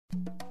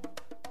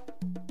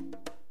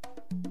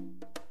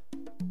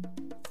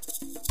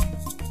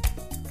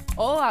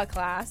Hola,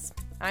 class.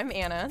 I'm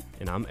Anna.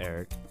 And I'm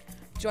Eric.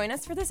 Join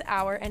us for this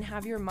hour and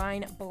have your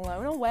mind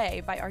blown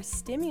away by our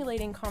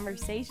stimulating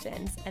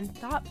conversations and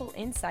thoughtful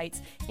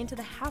insights into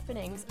the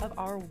happenings of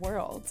our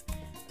world.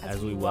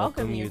 As we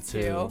welcome you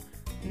to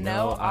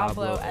No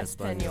Hablo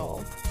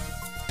Español.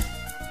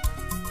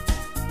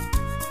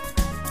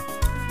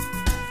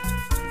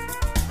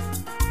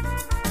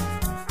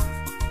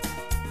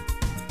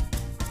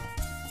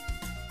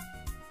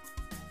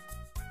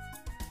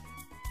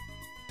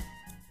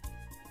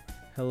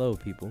 Hello,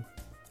 people.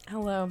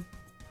 Hello.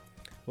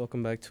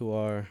 Welcome back to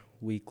our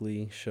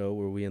weekly show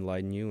where we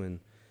enlighten you and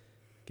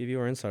give you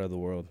our insight of the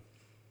world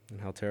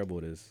and how terrible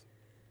it is.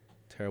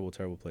 Terrible,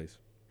 terrible place.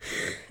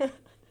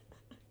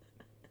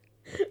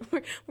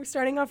 We're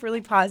starting off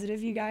really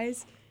positive, you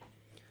guys.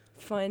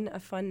 A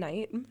fun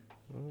night.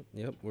 Well,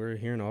 yep, we're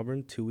here in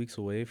Auburn, 2 weeks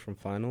away from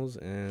finals,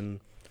 and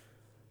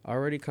I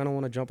already kind of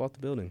want to jump off the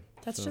building.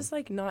 That's just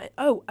like not...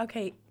 Oh,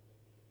 okay.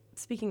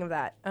 Speaking of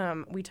that,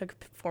 we took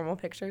formal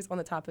pictures on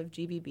the top of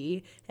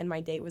GBB, and my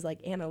date was like,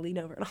 Anna, lean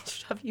over and I'll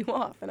shove you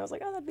off. And I was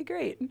like, oh, that'd be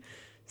great.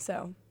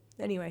 So,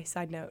 anyway,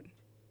 side note.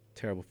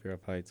 Terrible fear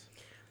of heights.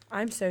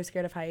 I'm so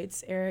scared of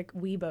heights. Eric,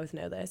 we both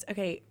know this.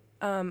 Okay,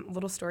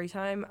 little story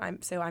time. I'm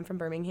from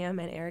Birmingham,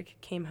 and Eric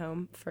came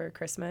home for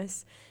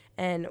Christmas,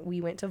 and we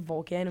went to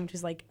Vulcan, which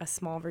is like a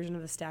small version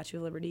of the Statue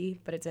of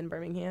Liberty, but it's in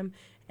Birmingham.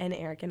 And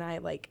Eric and I,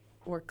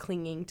 were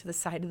clinging to the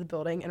side of the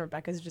building, and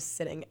Rebecca's just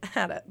sitting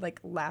at it,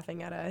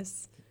 laughing at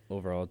us.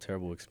 Overall,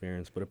 terrible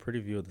experience, but a pretty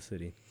view of the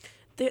city.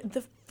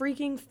 The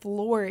freaking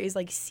floor is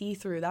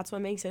see-through. That's what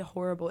makes it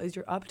horrible. Is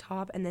you're up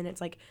top and then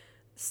it's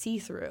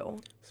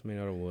see-through. It's made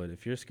out of wood.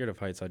 If you're scared of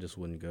heights, I just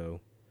wouldn't go.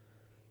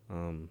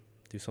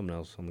 Do something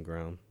else on the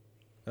ground.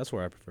 That's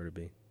where I prefer to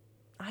be.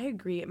 I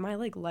agree. My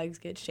legs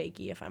get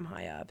shaky if I'm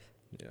high up.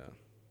 Yeah.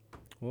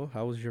 Well,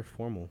 how was your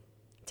formal?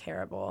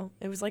 Terrible.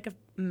 It was like a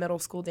middle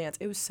school dance.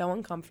 It was so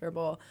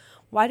uncomfortable.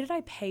 Why did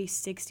I pay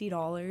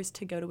 $60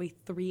 to go to a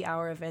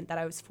 3-hour event that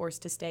I was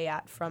forced to stay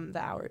at from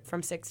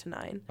 6 to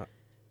 9?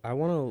 I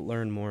want to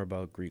learn more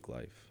about Greek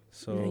life.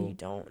 So no, you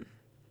don't.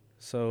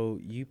 So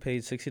you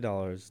paid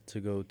 $60 to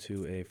go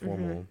to a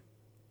formal,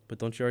 but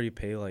don't you already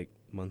pay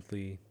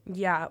monthly?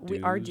 Yeah,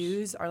 dues? Our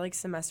dues, our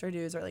semester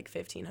dues are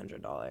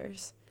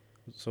 $1,500.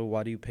 So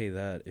why do you pay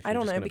that? If I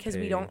don't you're know, just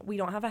because we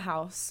don't have a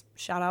house.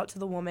 Shout out to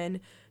the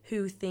woman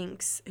who's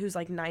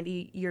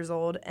 90 years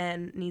old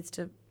and needs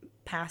to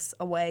pass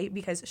away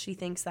because she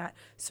thinks that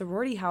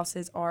sorority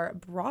houses are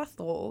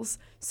brothels.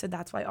 So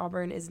that's why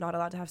Auburn is not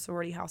allowed to have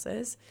sorority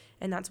houses,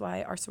 and that's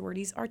why our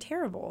sororities are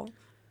terrible.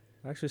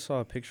 I actually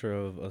saw a picture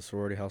of a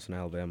sorority house in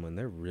Alabama, and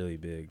they're really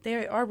big.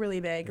 They are really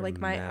big. They're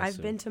massive.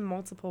 I've been to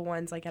multiple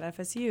ones at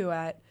FSU,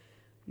 at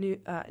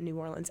New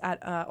Orleans,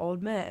 at Ole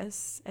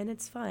Miss, and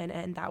it's fun,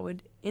 and that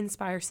would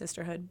inspire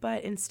sisterhood.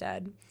 But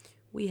instead,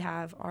 we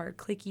have our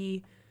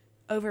cliquey,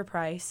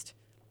 overpriced,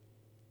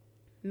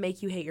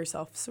 make you hate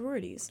yourself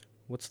sororities.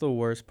 What's the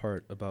worst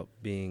part about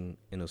being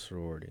in a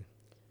sorority?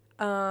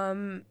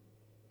 Okay,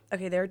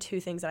 there are two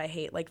things that I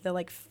hate,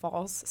 the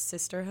false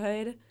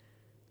sisterhood.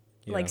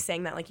 Yeah.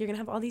 Saying that you're gonna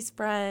have all these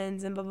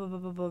friends and blah blah blah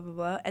blah blah blah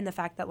blah, and the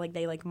fact that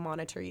they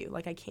monitor you.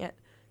 I can't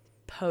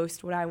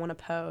post what I want to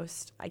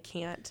post. I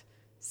can't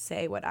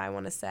say what I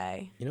want to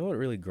say. You know what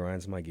really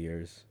grinds my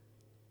gears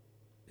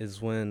is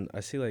when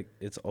I see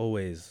it's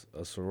always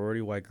a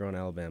sorority white girl in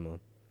Alabama,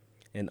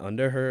 and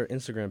under her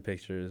Instagram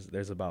pictures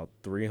there's about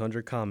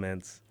 300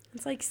 comments.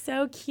 It's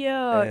so cute.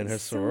 And her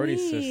sorority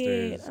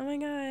sisters. Oh my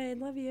god,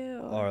 love you.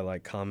 Are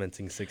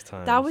commenting 6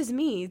 times. That was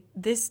me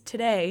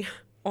today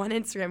on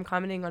Instagram,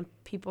 commenting on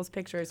people's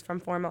pictures from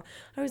formal.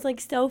 I was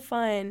so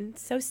fun,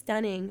 so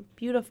stunning,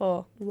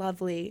 beautiful,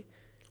 lovely.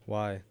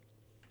 Why?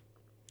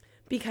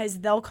 Because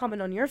they'll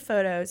comment on your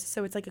photos,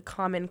 so it's a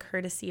common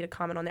courtesy to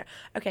comment on there.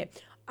 Okay,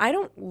 I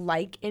don't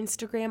like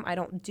Instagram. I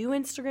don't do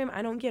Instagram.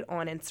 I don't get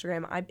on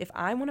Instagram. If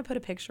I want to put a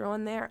picture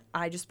on there,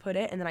 I just put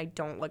it, and then I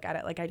don't look at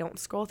it. I don't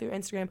scroll through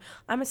Instagram.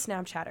 I'm a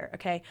Snapchatter,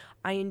 okay?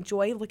 I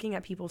enjoy looking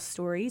at people's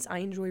stories. I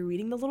enjoy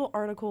reading the little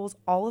articles.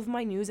 All of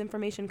my news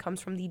information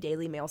comes from the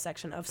Daily Mail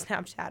section of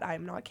Snapchat. I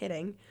am not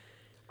kidding.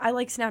 I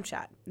like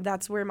Snapchat.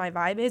 That's where my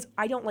vibe is.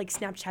 I don't like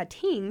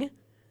Snapchatting.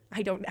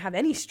 I don't have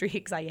any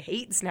streaks. I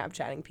hate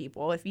Snapchatting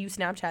people. If you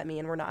Snapchat me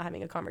and we're not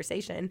having a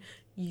conversation,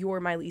 you're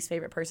my least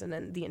favorite person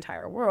in the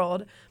entire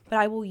world. But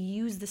I will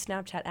use the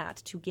Snapchat app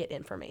to get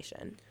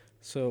information.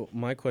 So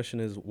my question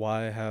is,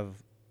 why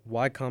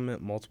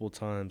comment multiple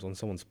times on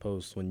someone's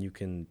post when you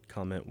can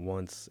comment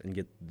once and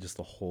get just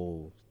the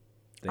whole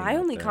thing? I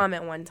only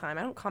comment one time.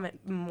 I don't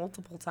comment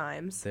multiple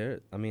times.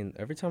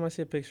 Every time I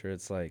see a picture,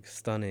 it's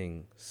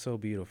stunning, so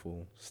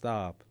beautiful.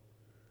 Stop.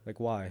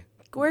 Why?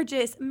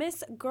 Gorgeous.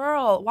 Miss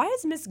Girl. Why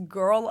is Miss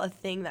Girl a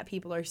thing that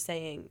people are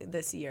saying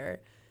this year?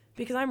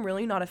 Because I'm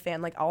really not a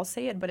fan. I'll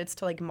say it, but it's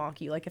to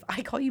mock you. If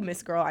I call you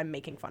Miss Girl, I'm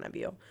making fun of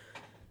you.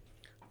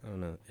 I don't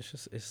know.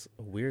 It's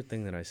a weird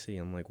thing that I see.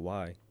 I'm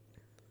why?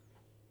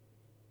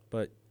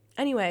 But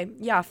Anyway,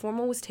 yeah,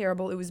 formal was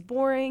terrible. It was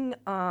boring.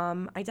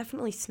 I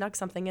definitely snuck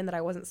something in that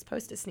I wasn't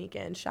supposed to sneak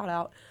in. Shout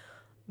out.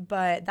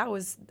 But I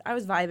was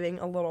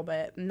vibing a little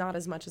bit, not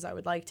as much as I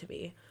would like to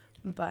be.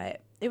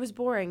 But it was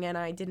boring and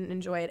I didn't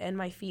enjoy it and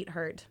my feet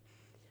hurt.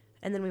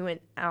 And then we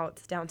went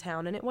out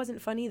downtown and it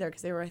wasn't fun either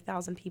because there were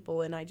 1,000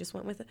 people and I just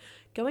went with it.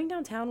 Going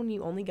downtown when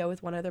you only go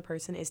with one other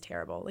person is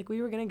terrible. Like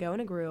we were going to go in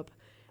a group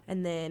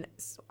and then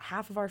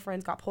half of our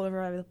friends got pulled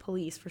over by the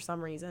police for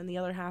some reason. The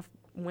other half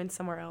went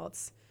somewhere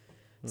else.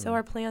 So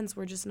our plans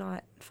were just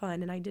not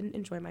fun, and I didn't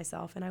enjoy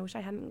myself, and I wish I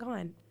hadn't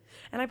gone.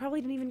 And I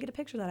probably didn't even get a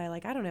picture that I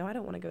like. I don't know. I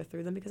don't want to go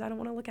through them because I don't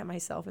want to look at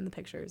myself in the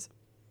pictures.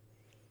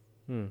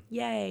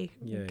 Yay.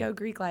 Go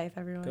Greek life,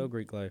 everyone. Go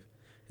Greek life.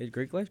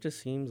 Greek life just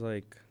seems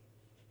like,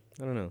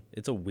 I don't know.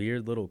 It's a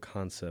weird little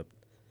concept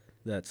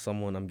that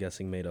someone, I'm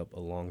guessing, made up a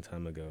long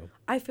time ago.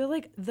 I feel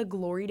like the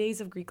glory days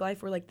of Greek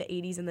life were like the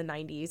 80s and the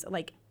 90s.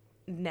 Like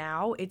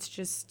now it's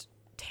just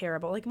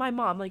terrible. Like my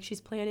mom, like she's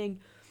planning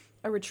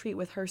a retreat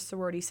with her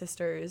sorority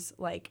sisters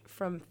like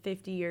from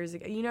 50 years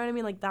ago. You know what I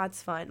mean? Like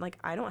that's fun. Like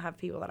I don't have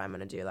people that I'm going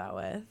to do that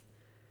with.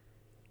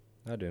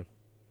 I do.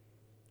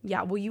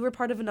 Yeah, well you were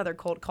part of another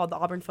cult called the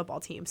Auburn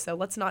football team. So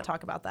let's not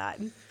talk about that.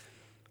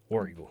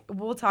 War Eagle.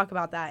 We'll talk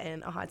about that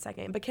in a hot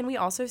second. But can we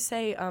also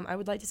say, I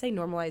would like to say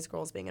normalize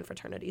girls being in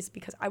fraternities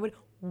because I would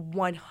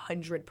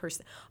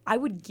 100%, I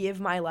would give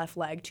my left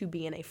leg to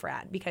be in a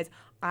frat because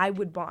I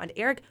would bond.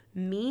 Eric,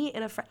 me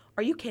in a frat,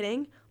 are you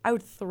kidding? I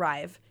would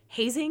thrive.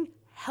 Hazing,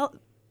 hell,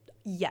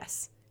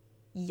 yes.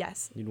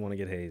 You'd want to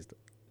get hazed.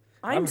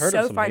 I'm I've heard so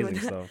of some fine hazing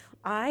with that. stuff.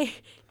 I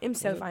am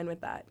so fine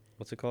with that.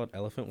 What's it called?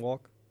 Elephant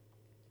walk?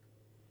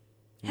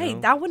 Hey,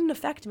 No? that wouldn't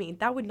affect me.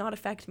 That would not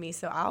affect me.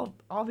 So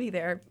I'll be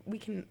there. We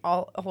can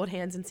all hold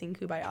hands and sing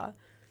Kumbaya.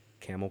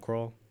 Camel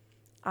crawl?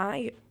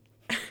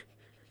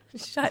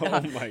 Shut Oh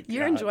up. my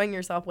You're God. enjoying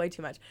yourself way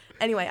too much.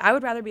 Anyway, I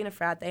would rather be in a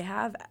frat. They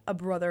have a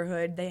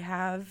brotherhood. They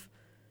have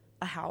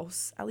a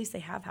house. At least they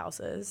have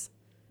houses.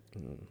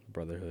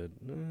 Brotherhood.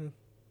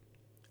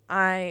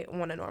 I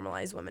want to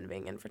normalize women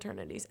being in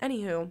fraternities.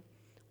 Anywho,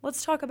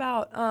 let's talk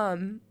about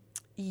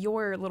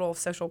your little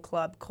social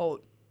club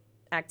cult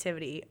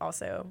activity,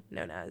 also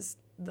known as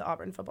the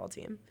Auburn football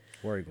team.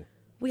 War Eagle.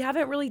 We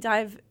haven't really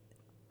dived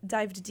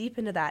deep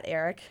into that,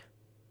 Eric.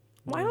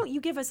 Why don't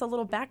you give us a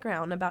little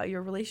background about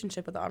your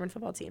relationship with the Auburn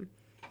football team?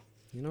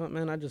 You know what,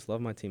 man? I just love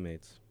my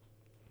teammates.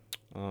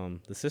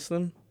 The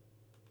system,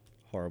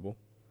 horrible.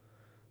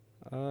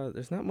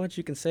 There's not much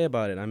you can say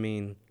about it. I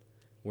mean,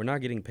 we're not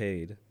getting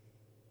paid.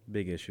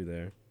 Big issue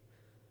there.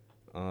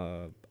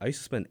 I used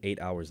to spend 8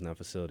 hours in that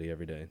facility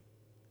every day.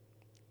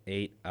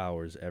 8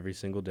 hours every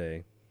single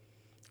day.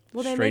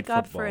 Well, they Straight make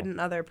up for it football. in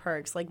other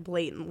perks, like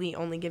blatantly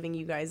only giving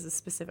you guys a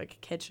specific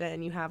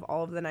kitchen. You have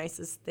all of the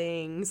nicest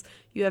things.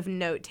 You have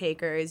note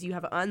takers. You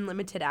have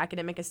unlimited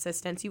academic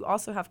assistants. You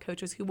also have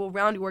coaches who will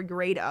round your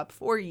grade up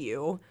for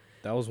you.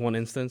 That was one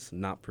instance,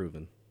 not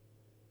proven.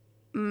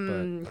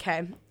 But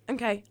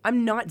Okay.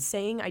 I'm not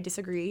saying I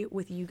disagree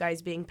with you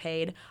guys being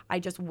paid. I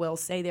just will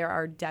say there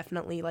are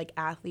definitely like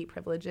athlete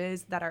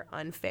privileges that are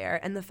unfair.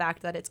 And the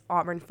fact that it's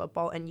Auburn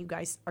football and you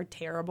guys are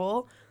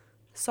terrible.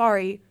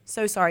 Sorry.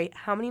 So sorry.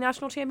 How many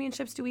national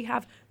championships do we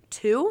have?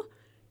 Two.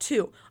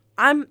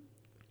 Okay.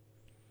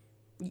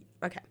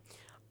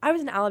 I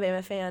was an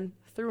Alabama fan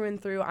through and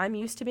through. I'm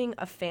used to being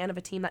a fan of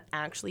a team that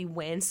actually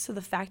wins. So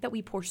the fact that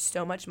we pour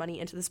so much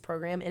money into this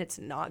program and it's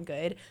not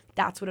good,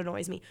 that's what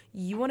annoys me.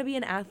 You want to be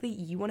an athlete,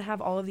 you want to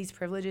have all of these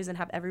privileges and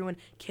have everyone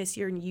kiss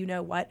your you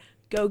know what,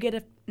 go get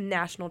a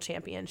national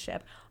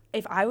championship.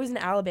 If I was in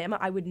Alabama,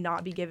 I would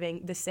not be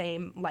giving the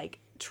same like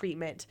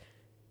treatment.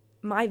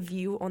 My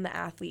view on the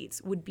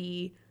athletes would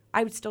be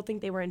I would still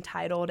think they were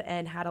entitled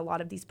and had a lot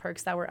of these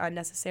perks that were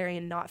unnecessary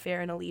and not fair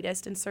and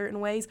elitist in certain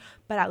ways,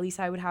 but at least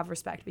I would have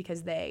respect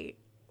because they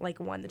like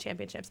won the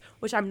championships,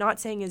 which I'm not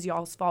saying is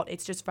y'all's fault.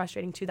 It's just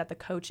frustrating too that the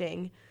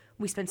coaching,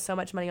 we spend so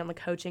much money on the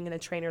coaching and the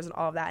trainers and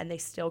all of that and they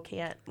still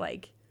can't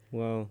like.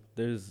 Well,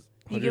 there's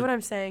You get what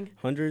I'm saying?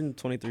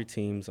 123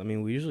 teams. I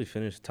mean, we usually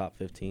finish top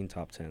 15,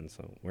 top 10,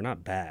 so we're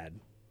not bad.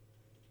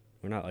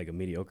 We're not like a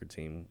mediocre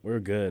team. We're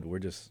good. We're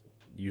just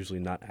usually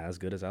not as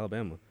good as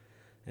Alabama.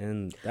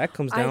 And that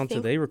comes down to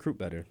they recruit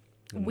better.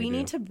 We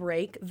need to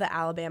break the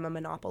Alabama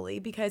monopoly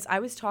because I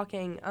was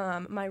talking,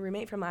 my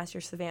roommate from last year,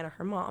 Savannah,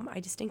 her mom,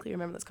 I distinctly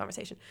remember this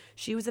conversation.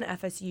 She was an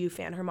FSU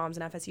fan. Her mom's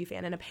an FSU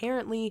fan. And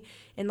apparently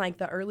in like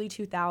the early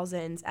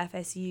 2000s,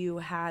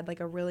 FSU had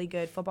like a really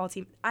good football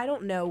team. I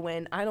don't know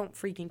when. I don't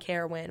freaking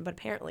care when. But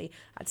apparently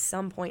at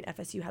some point,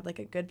 FSU had like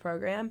a good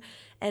program.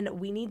 And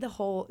we need the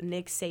whole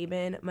Nick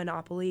Saban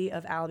monopoly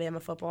of Alabama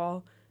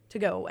football to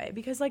go away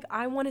because like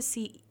I want to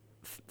see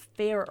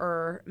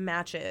fairer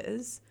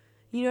matches.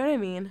 You know what I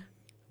mean?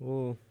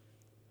 Well,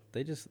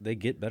 they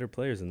get better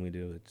players than we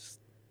do. It's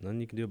nothing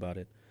you can do about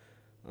it.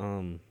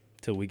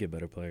 Till we get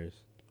better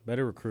players.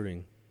 Better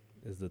recruiting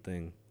is the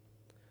thing.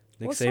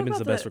 Nick Saban's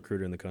the best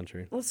recruiter in the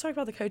country. Let's talk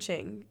about the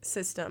coaching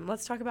system.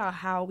 Let's talk about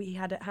how we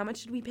had to, how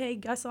much did we pay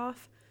Gus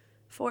off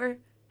for?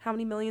 How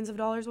many millions of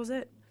dollars was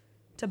it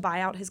to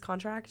buy out his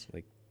contract?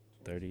 Like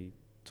 30,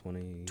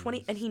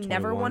 20, and he 21.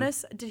 never won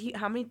us. Did he?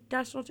 How many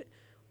national?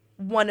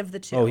 One of the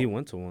two. Oh, he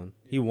went to one.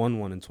 He won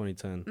one in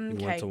 2010. He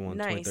went Okay, to one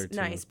nice, 2013.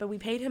 nice. But we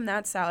paid him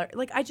that salary.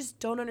 Like, I just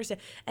don't understand.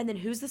 And then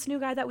who's this new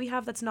guy that we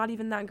have that's not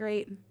even that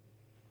great?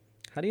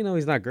 How do you know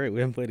he's not great?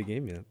 We haven't played a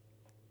game yet.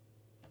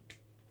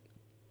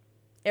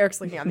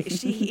 Eric's looking at me.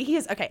 He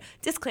is okay.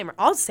 Disclaimer.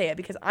 I'll say it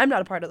because I'm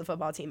not a part of the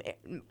football team.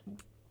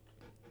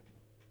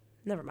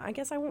 Never mind. I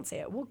guess I won't say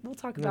it. We'll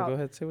talk No, about. go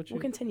ahead. Say what you.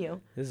 We'll continue.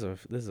 This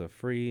is a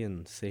free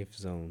and safe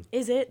zone.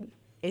 Is it?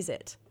 Is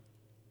it?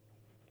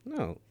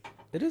 No,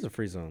 it is a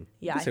free zone.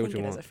 Yeah, You I can say what think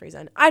you it is want. a free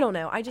zone. I don't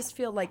know. I just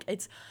feel like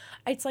it's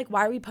like,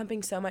 why are we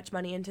pumping so much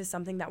money into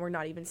something that we're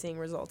not even seeing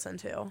results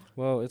into?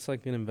 Well, it's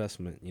like an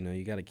investment. You know,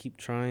 you got to keep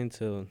trying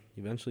till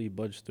eventually you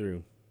budge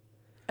through.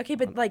 Okay,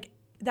 but like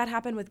that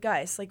happened with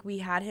Gus. Like we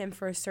had him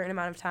for a certain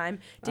amount of time.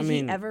 Did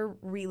he ever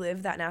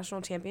relive that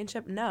national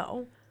championship?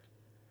 No.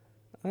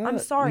 I'm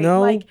sorry.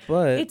 No, like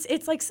but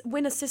it's like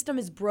when a system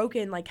is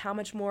broken, like how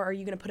much more are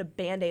you going to put a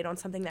Band-Aid on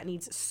something that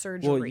needs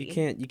surgery? well,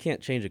 you can't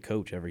change a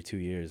coach every 2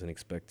 years and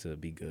expect to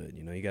be good.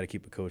 You know, you got to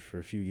keep a coach for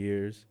a few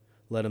years,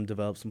 let him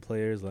develop some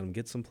players, let him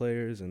get some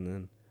players, and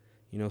then,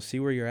 you know, see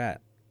where you're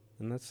at.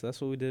 And that's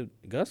what we did.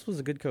 Gus was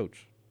a good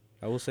coach.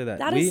 I will say that.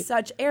 That is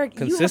such Eric.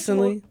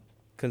 Consistently,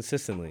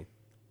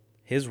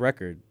 his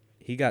record,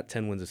 he got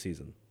 10 wins a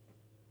season.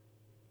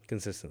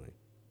 Consistently.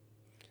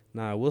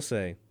 Now I will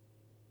say,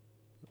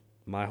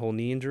 my whole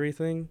knee injury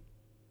thing,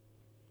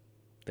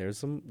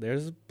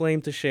 there's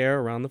blame to share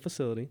around the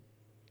facility,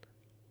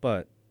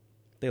 but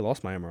they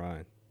lost my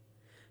MRI.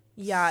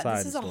 Yeah, Side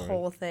this is a story.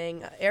 whole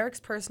thing. Eric's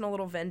personal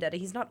little vendetta.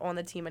 He's not on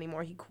the team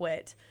anymore. He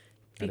quit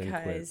I didn't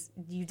quit. because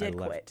you did I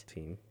left quit. the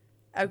team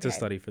Okay, to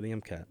study for the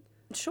MCAT.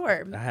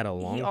 sure. I had a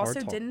long, He hard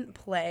also talk. didn't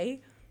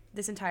play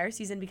this entire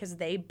season because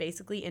they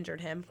basically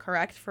injured him.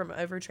 Correct, from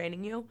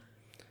overtraining you.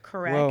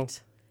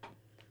 Correct.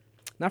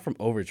 Not from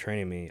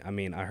overtraining me. I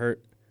mean, I hurt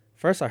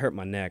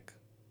my neck.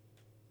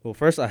 Well,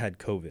 first I had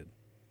COVID,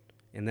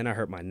 and then I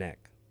hurt my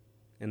neck,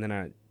 and then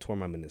I tore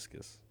my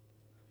meniscus.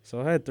 So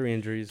I had 3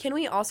 injuries. Can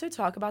we also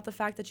talk about the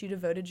fact that you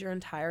devoted your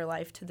entire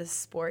life to this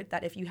sport,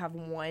 that if you have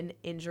one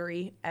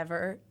injury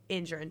ever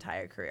in your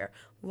entire career?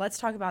 Let's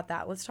talk about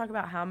that. Let's talk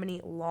about how many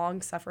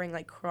long-suffering,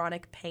 like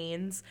chronic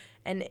pains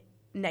and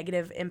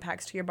negative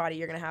impacts to your body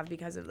you're going to have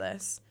because of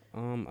this.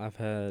 I've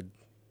had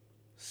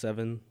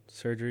 7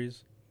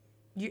 surgeries.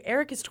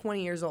 Eric is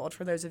 20 years old,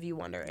 for those of you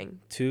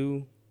wondering.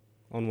 2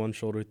 on one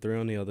shoulder, 3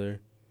 on the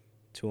other,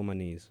 2 on my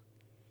knees.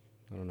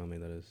 I don't know how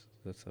many that is.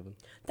 Is that 7?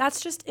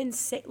 That's just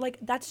insane. Like,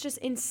 that's just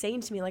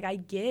insane to me. Like, I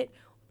get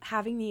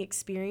having the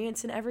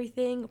experience and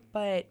everything,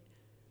 but,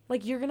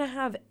 like, you're going to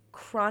have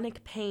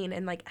chronic pain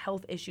and, like,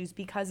 health issues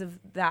because of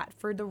that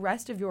for the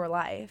rest of your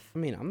life. I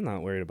mean, I'm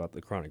not worried about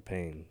the chronic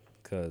pain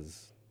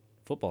because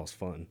football's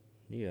fun.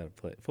 You got to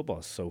play. Football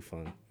is so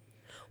fun.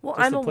 Well,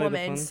 Just I'm to a play the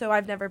woman, fun? so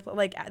I've never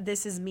like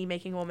this is me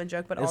making a woman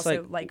joke, but It's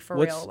also like for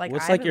what's- real, like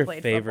what's I like haven't your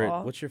played favorite?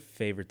 football. What's your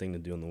favorite thing to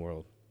do in the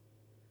world?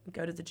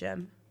 Go to the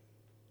gym.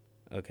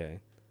 Okay.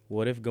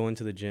 What if going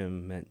to the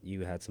gym meant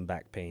you had some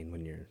back pain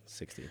when you're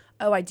 60,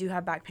 Oh, I do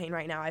have back pain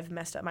right now. I've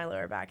messed up my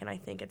lower back, and I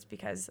think it's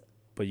because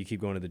but you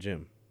keep going to the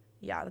gym?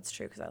 yeah, that's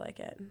true because I like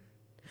it.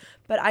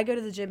 But I go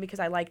to the gym because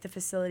I like the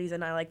facilities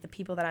and I like the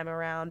people that I'm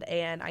around,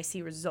 and I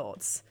see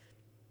results.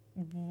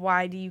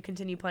 Why do you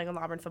continue playing on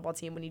the Auburn football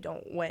team when you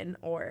don't win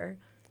or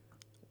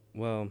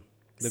Well,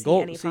 the see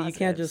goal. any See, you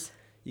can't positives?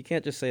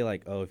 just say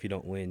like, oh, if you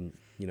don't win,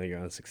 you know,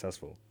 you're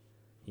unsuccessful.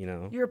 You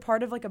know. You're a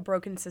part of like a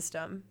broken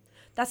system.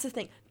 That's the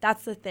thing.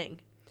 That's the thing.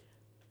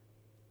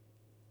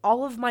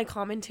 All of my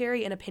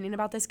commentary and opinion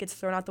about this gets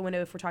thrown out the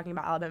window if we're talking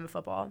about Alabama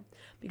football,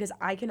 because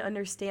I can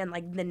understand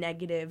like the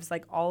negatives,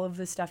 like all of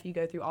the stuff you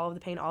go through, all of the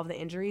pain, all of the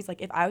injuries.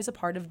 Like if I was a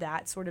part of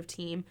that sort of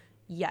team,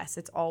 yes,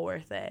 it's all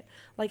worth it.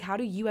 Like how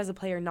do you as a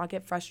player not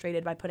get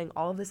frustrated by putting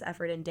all of this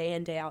effort in,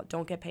 day out,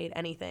 don't get paid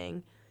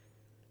anything?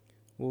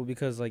 Well,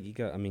 because like you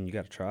got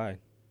to try.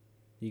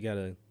 You got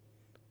to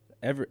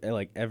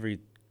every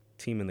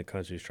team in the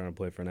country is trying to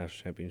play for a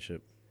national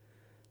championship.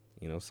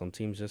 You know, some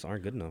teams just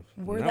aren't good enough.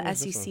 We're And that the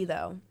was this SEC one.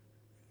 though.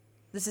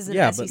 This is an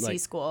Yeah, but, SEC like,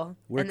 school,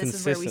 we're and this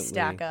is where we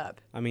stack consistently- up.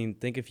 I mean,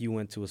 think if you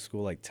went to a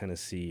school like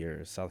Tennessee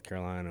or South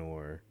Carolina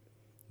or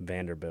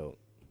Vanderbilt,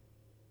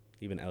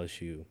 even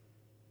LSU,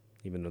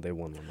 even though they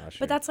won one last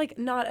year. But that's like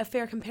not a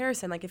fair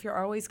comparison. Like if you're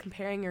always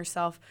comparing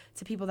yourself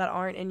to people that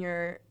aren't in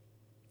your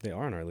They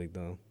are in our league,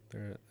 though.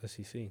 They're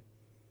SEC.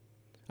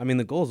 I mean,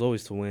 the goal is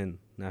always to win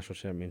national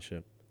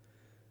championship.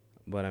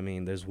 But, I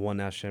mean, there's one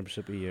national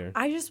championship a year.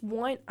 I'm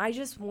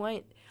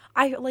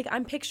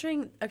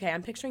picturing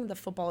the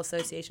Football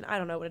Association. I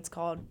don't know what it's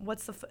called.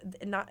 What's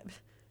not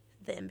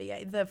the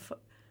NBA.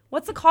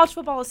 What's the College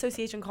Football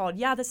Association called?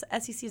 Yeah, this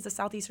SEC is the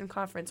Southeastern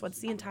Conference. What's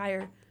the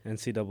entire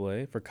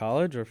NCAA? For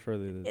college or for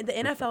the... The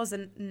NFL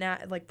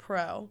is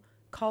pro.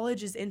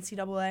 College is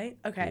NCAA.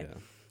 Okay. Yeah.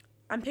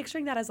 I'm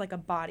picturing that as like a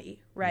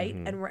body, right?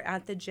 Mhm. And we're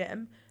at the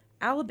gym.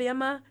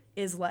 Alabama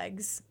is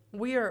legs.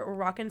 We are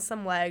rocking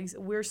some legs.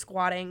 We're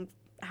squatting,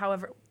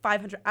 however,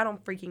 500. I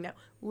don't freaking know.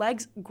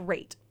 Legs,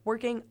 great.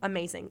 working,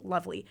 amazing,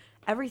 lovely.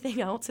 Everything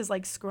else is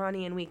like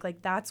scrawny and weak.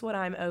 Like that's what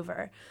I'm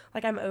over.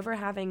 Like I'm over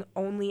having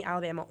only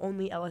Alabama,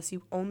 only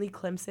LSU, only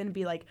Clemson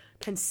be like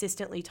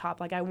consistently top.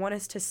 Like I want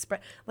us to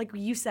spread, like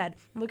you said,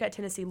 look at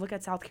Tennessee, look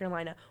at South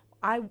Carolina.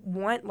 I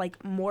want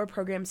like more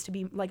programs to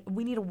be like,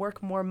 we need to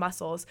work more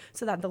muscles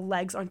so that the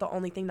legs aren't the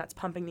only thing that's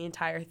pumping the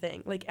entire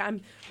thing. Like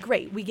I'm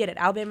great. We get it.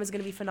 Alabama's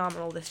going to be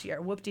phenomenal this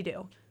year.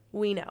 Whoop-de-doo.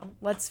 We know.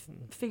 Let's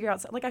figure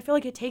out. Like I feel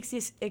like it takes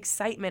this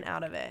excitement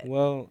out of it.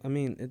 Well, I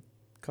mean,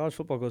 college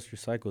football goes through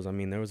cycles. I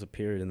mean, there was a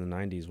period in the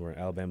 90s where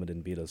Alabama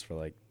didn't beat us for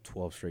like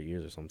 12 straight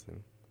years or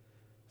something.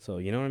 So,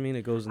 you know what I mean?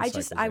 It goes in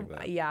cycles like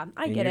that. Yeah,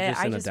 I and get you're it.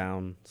 just in a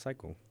down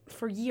cycle.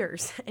 For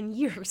years and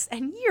years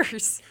and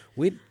years.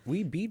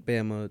 We beat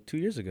Bama 2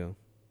 years ago.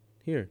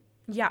 Here.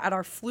 Yeah, at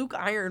our fluke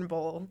Iron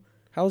Bowl.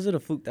 How was it a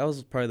fluke? That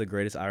was probably the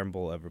greatest Iron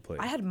Bowl ever played.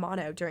 I had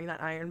mono during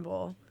that Iron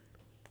Bowl.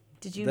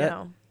 Did you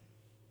know?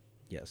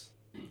 Yes,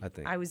 I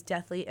think. I was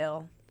deathly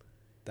ill.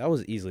 That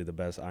was easily the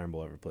best Iron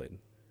Bowl ever played.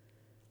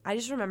 I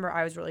just remember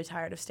I was really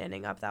tired of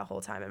standing up that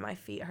whole time and my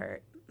feet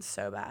hurt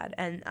so bad.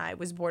 And I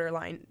was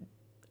borderline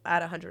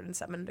at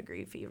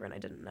 107-degree fever and I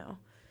didn't know.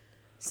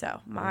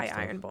 So my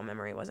Iron Bowl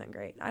memory wasn't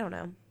great. I don't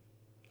know.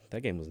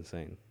 That game was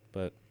insane.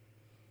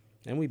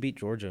 And we beat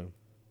Georgia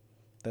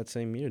that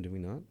same year, did we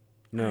not?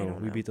 No,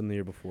 we beat them the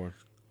year before.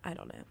 I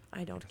don't know.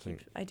 I don't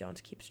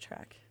keep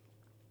track.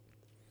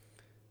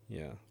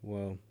 Yeah,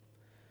 well,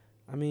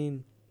 I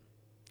mean,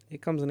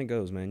 it comes and it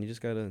goes, man. You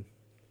just gotta.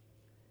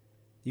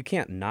 You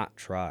can't not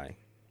try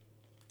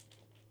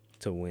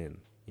to win.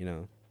 You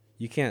know,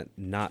 you can't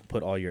not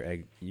put all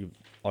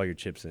your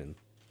chips in.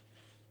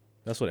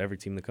 That's what every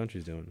team in the country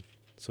is doing.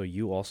 So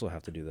you also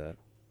have to do that.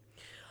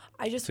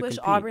 I just wish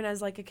Auburn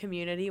as like a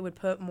community would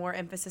put more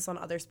emphasis on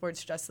other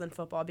sports just than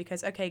football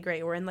because, okay,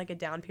 great, we're in like a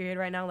down period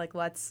right now. Like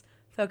let's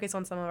focus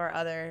on some of our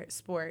other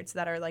sports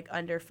that are like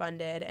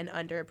underfunded and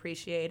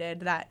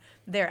underappreciated, that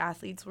their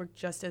athletes work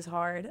just as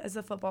hard as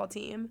the football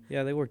team.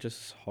 Yeah, they work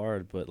just as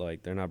hard, but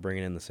like they're not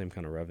bringing in the same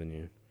kind of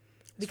revenue.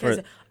 Because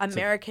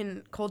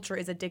American culture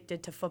is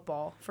addicted to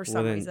football for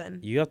some reason.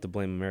 You have to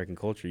blame American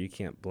culture. You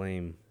can't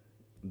blame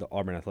the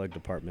Auburn athletic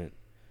department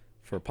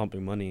for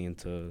pumping money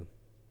into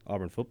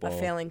Auburn football. A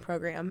failing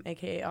program,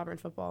 a.k.a. Auburn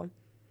football.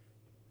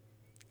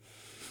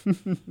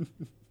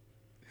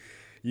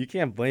 You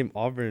can't blame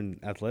Auburn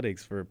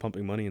athletics for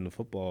pumping money into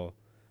football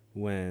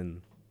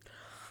when...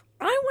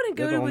 I want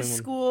to go to a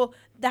school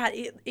that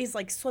is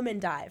like swim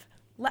and dive.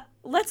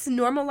 Let's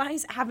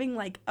normalize having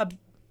like a...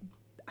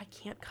 I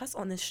can't cuss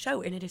on this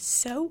show, and it is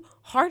so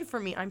hard for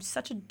me. I'm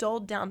such a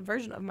dulled down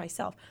version of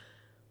myself.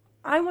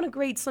 I want a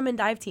great swim and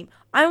dive team.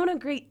 I want a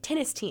great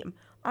tennis team.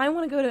 I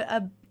want to go to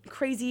a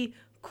crazy,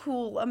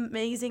 cool,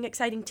 amazing,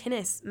 exciting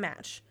tennis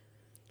match.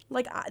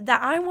 Like,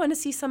 I want to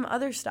see some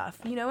other stuff.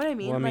 You know what I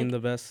mean? Well, I mean, like, the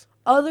best...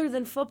 Other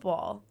than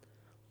football.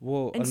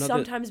 Well, and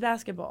sometimes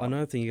basketball.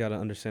 Another thing you got to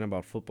understand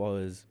about football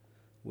is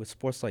with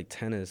sports like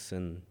tennis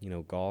and, you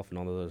know, golf and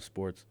all the other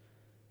sports,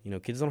 you know,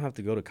 kids don't have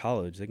to go to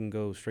college. They can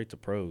go straight to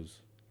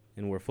pros.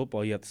 And where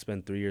football, you have to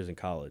spend 3 years in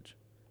college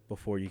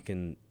before you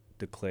can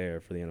declare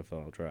for the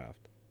NFL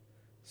draft.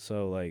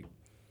 So, like,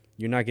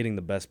 you're not getting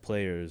the best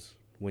players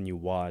when you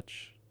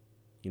watch,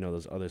 you know,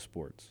 those other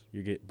sports.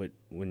 But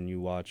when you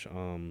watch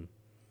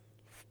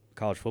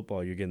college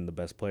football, you're getting the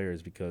best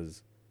players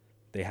because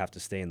they have to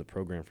stay in the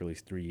program for at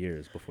least 3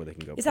 years before they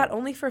can go. Is that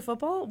only for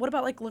football? What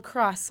about, like,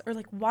 lacrosse or,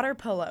 like, water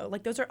polo?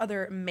 Like, those are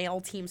other male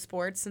team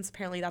sports, since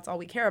apparently that's all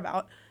we care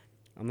about.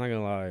 I'm not going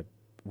to lie.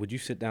 Would you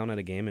sit down at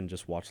a game and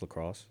just watch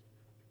lacrosse?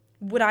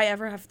 Would I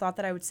ever have thought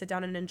that I would sit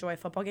down and enjoy a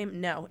football game?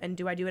 No. And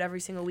do I do it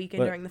every single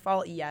weekend during the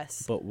fall?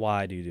 Yes. But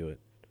why do you do it?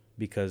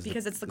 Because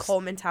it's the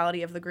Cole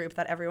mentality of the group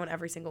that everyone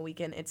every single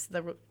weekend, it's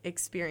the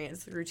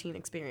experience, the routine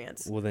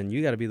experience. Well, then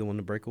you got to be the one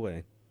to break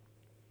away.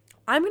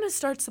 I'm going to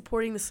start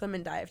supporting the swim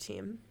and dive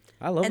team.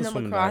 I love the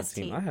swim and dive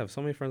team. I have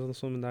so many friends on the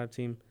swim and dive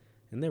team,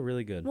 and they're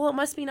really good. Well, it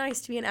must be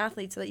nice to be an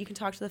athlete so that you can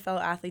talk to the fellow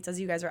athletes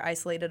as you guys are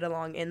isolated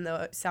along in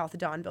the South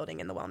Dawn building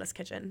in the Wellness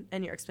Kitchen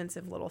and your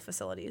expensive little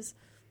facilities.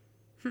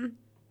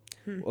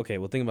 Okay,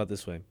 well, think about it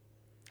this way.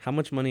 How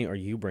much money are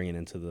you bringing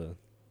into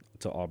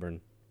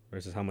Auburn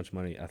versus how much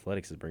money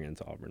athletics is bringing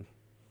into Auburn?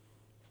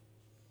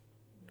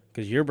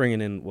 Because you're bringing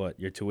in,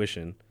 your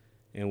tuition,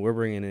 and we're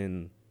bringing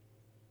in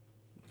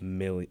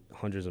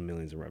hundreds of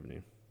millions in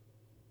revenue.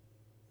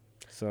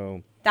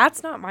 So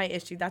that's not my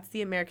issue. That's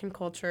the American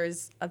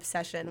culture's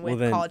obsession with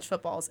college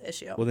football's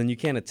issue. Well, then you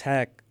can't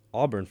attack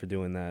Auburn for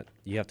doing that.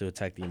 You have to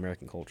attack the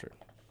American culture.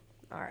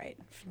 All right.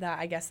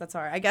 I guess that's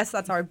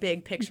our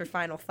big picture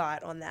final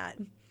thought on that.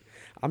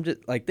 I'm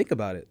just think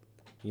about it,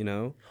 you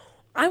know?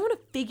 I want a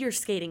figure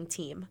skating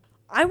team.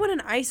 I want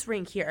an ice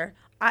rink here.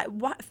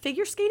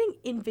 Figure skating,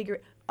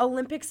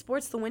 Olympic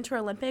sports, the Winter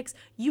Olympics,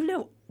 you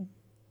know,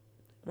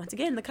 once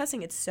again, the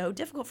cussing, it's so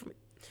difficult for me.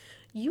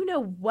 You know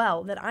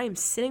well that I am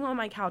sitting on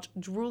my couch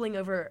drooling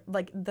over,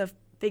 the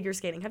figure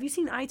skating. Have you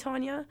seen I,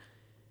 Tonya?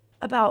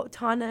 About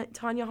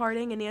Tonya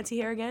Harding and Nancy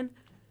Harrigan?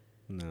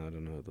 No, I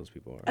don't know what those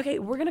people are. Okay,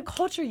 we're going to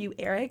culture you,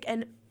 Eric,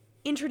 and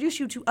introduce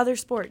you to other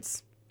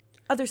sports.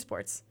 Other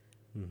sports.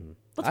 Mm-hmm.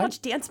 Let's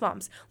watch dance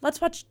moms. Let's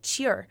watch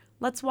cheer.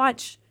 Let's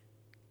watch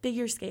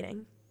figure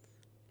skating.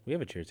 We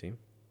have a cheer team.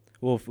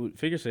 Well,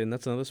 figure skating,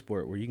 that's another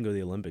sport where you can go to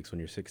the Olympics when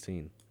you're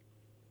 16.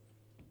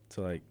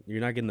 So, like, you're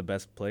not getting the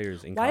best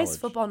players in college. Why is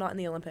football not in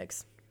the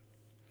Olympics?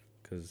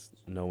 Because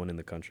no one in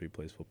the country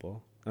plays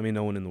football. I mean,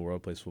 no one in the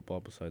world plays football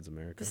besides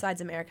America.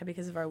 Besides America,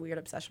 because of our weird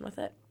obsession with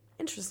it.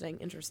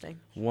 Interesting.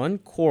 One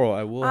quarrel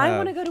I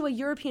want to go to a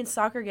European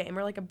soccer game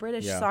or like a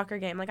British soccer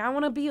game. Like I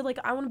want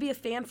to be a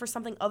fan for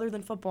something other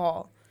than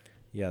football.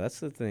 Yeah, that's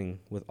the thing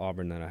with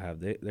Auburn that I have.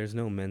 There's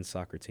no men's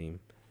soccer team,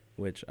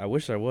 which I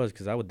wish there was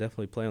because I would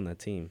definitely play on that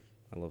team.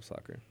 I love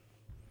soccer.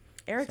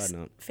 Eric's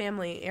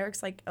family.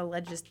 Eric's like a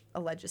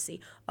legacy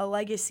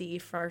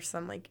for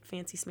some like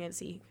fancy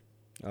smancy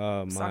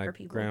soccer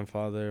people. My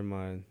grandfather,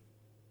 my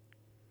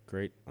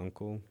great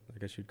uncle, I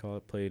guess you'd call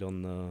it, played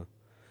on the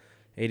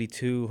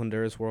 '82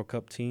 Honduras World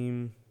Cup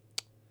team.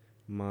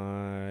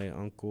 My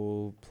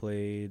uncle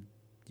played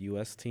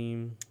U.S.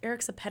 team.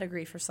 Eric's a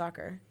pedigree for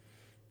soccer.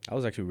 I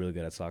was actually really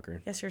good at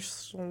soccer. Yes, you're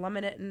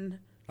slumming it in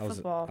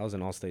football. I was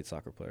an all-state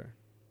soccer player.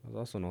 I was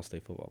also an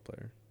all-state football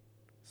player.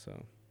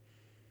 So,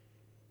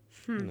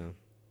 you know,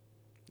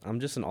 I'm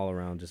just an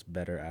all-around, just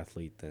better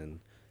athlete than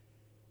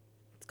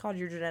it's called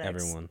your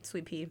genetics. Everyone.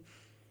 Sweet pea.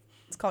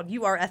 It's called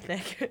you are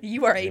ethnic.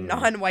 You are a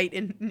non-white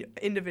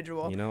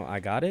individual. You know, I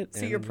got it.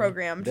 So you're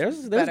programmed.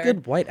 There's better.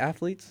 good white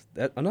athletes.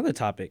 Another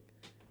topic.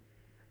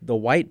 The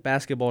white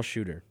basketball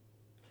shooter.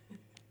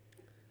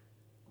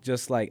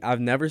 Just like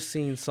I've never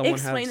seen someone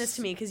explain this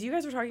to me because you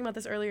guys were talking about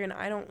this earlier and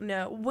I don't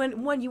know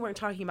when you weren't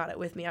talking about it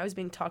with me. I was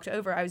being talked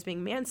over. I was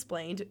being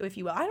mansplained, if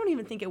you will. I don't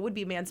even think it would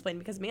be mansplained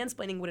because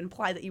mansplaining would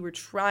imply that you were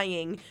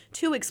trying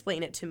to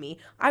explain it to me.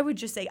 I would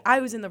just say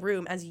I was in the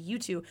room as you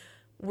two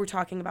were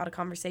talking about a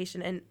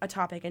conversation and a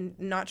topic and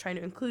not trying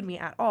to include me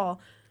at all.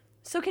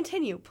 So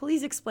continue.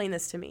 Please explain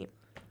this to me.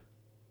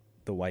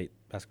 The white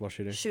basketball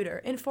shooter.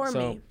 Inform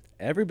me.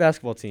 Every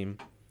basketball team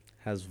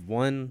has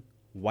one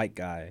white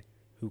guy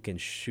who can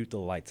shoot the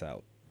lights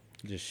out.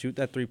 Just shoot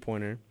that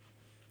three-pointer.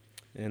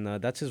 And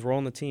that's his role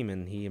on the team,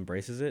 and he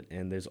embraces it,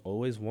 and there's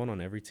always one on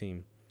every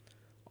team.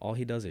 All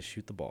he does is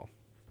shoot the ball,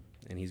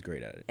 and he's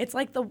great at it. It's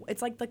like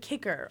the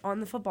kicker on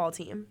the football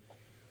team.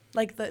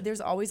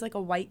 There's always like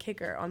a white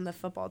kicker on the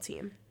football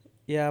team.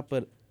 Yeah,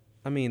 but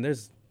I mean,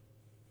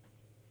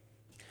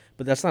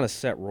 but that's not a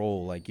set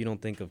role. Like, you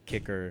don't think of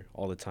kicker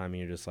all the time, and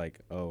you're just like,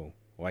 oh,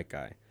 white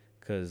guy.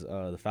 Because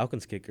the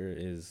Falcons kicker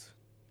is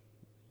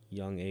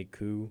Young A.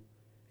 Koo.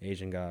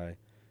 Asian guy.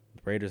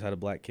 The Raiders had a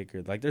black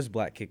kicker. Like, there's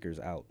black kickers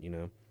out, you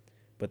know,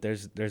 but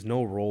there's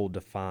no role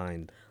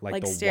defined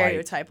like the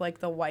stereotype, like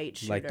the white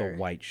shooter. Like the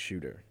white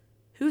shooter.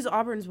 Who's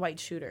Auburn's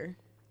white shooter?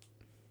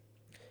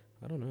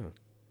 I don't know.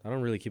 I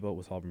don't really keep up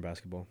with Auburn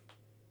basketball.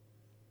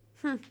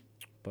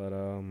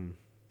 But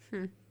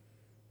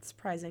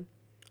surprising.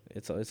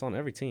 It's on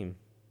every team.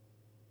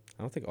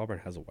 I don't think Auburn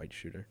has a white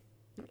shooter.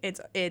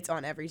 It's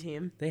on every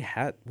team. We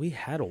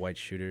had a white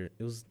shooter.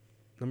 It was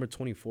number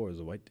 24. It was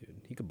a white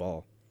dude. He could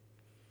ball.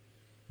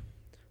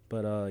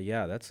 But,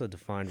 yeah, that's a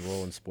defined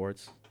role in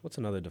sports. What's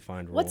another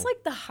defined role? What's,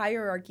 like, the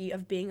hierarchy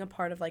of being a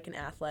part of, like, an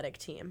athletic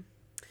team?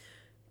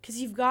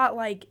 Because you've got,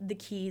 like,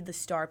 the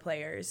star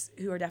players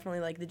who are definitely,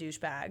 like, the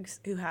douchebags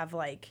who have,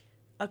 like,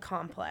 a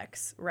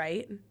complex,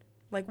 right?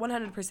 Like,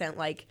 100%,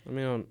 like... I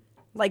mean...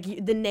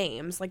 the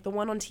names, like, the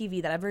one on TV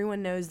that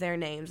everyone knows their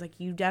names. Like,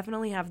 you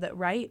definitely have that,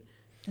 right?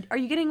 Are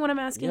you getting what I'm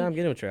asking? Yeah, I'm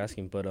getting what you're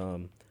asking. But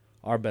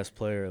our best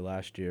player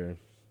last year,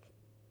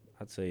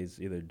 I'd say,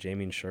 is either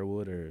Jamien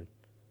Sherwood or...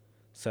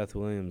 Seth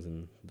Williams,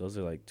 and those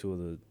are like two of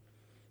the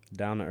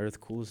down to earth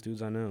coolest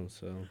dudes I know.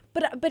 So,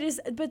 but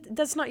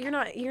that's not you're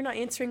not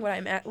answering what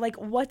I'm at. Like,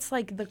 what's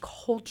like the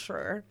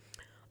culture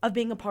of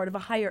being a part of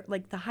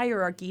the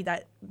hierarchy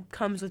that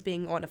comes with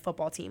being on a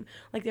football team?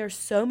 Like, there are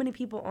so many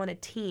people on a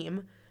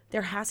team.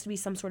 There has to be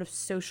some sort of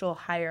social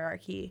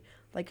hierarchy.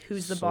 Like,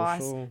 who's the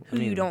boss? Who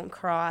you don't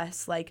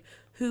cross? Like,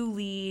 who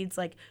leads?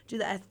 Like, do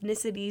the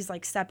ethnicities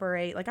like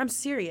separate? Like, I'm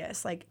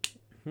serious. Like,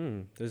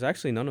 there's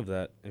actually none of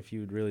that. If you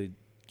would really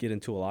get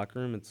into a locker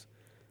room, it's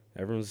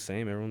everyone's the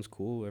same, everyone's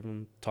cool,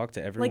 everyone talk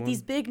to everyone. Like,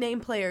 these big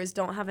name players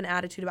don't have an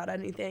attitude about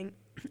anything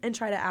and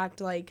try to act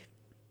like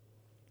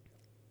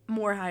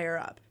more higher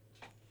up.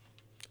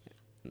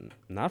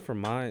 Not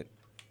from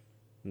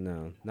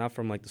not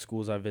from like the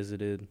schools I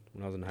visited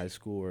when I was in high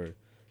school, or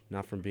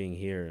not from being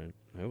here.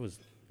 It was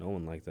no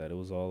one like that. It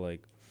was all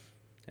like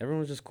everyone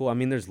was just cool. I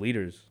mean, there's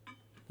leaders.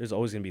 There's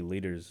always gonna be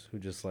leaders who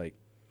just like,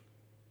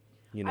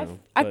 you know,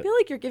 I feel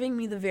like you're giving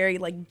me the very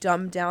like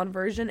dumbed down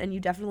version, and you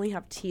definitely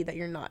have tea that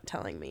you're not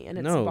telling me, and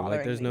it's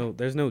bothering me.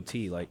 There's no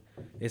tea. Like,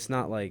 it's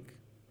not like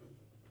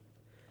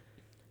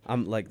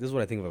I'm like, this is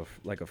what I think of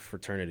like a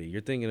fraternity.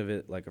 You're thinking of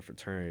it like a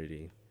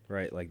fraternity,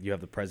 right? Like, you have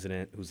the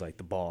president who's like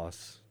the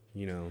boss,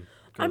 you know.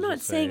 I'm not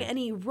saying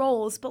any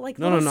roles, but like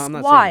no,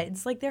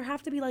 squads. Like, there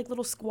have to be like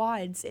little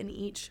squads in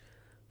each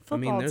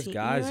football there's team.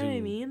 Guys you know what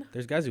I mean?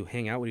 There's guys who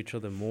hang out with each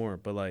other more,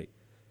 but like,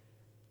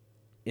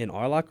 in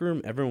our locker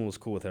room, everyone was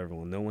cool with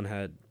everyone. No one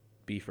had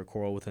beef or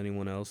quarrel with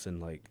anyone else,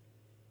 and like,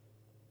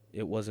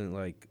 it wasn't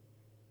like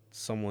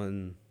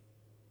someone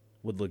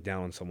would look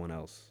down on someone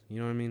else. You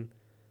know what I mean?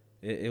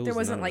 It was There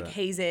wasn't none of like that.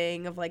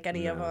 hazing of like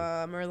any of No.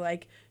 them, or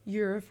like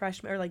you're a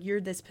freshman, or like you're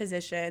this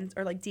position,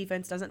 or like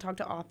defense doesn't talk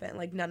to offense,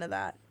 like none of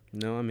that.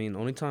 No, I mean,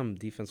 only time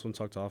defense wouldn't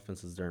talk to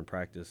offense is during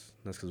practice.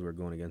 That's because we're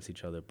going against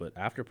each other. But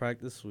after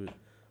practice, we all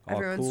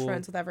Everyone's cool.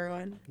 friends with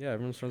everyone. Yeah,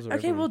 everyone's friends with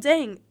Okay, everyone. well,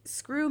 dang,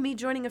 screw me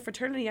joining a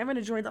fraternity. I'm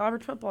gonna join the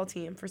Auburn football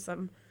team for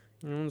some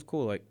Everyone's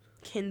cool.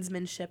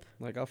 kinsmanship.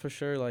 I'll for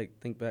sure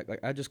think back.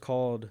 I just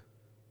called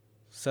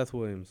Seth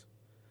Williams.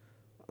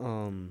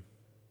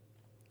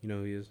 You know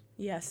who he is?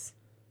 Yes.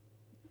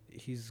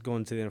 He's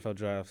going to the NFL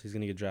draft. He's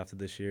gonna get drafted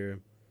this year.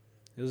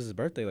 It was his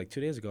birthday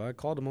 2 days ago. I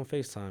called him on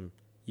FaceTime.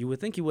 You would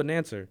think he wouldn't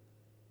answer,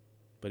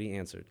 but he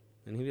answered,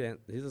 and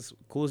he's the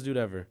coolest dude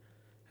ever.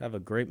 I have a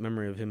great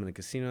memory of him in a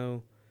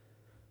casino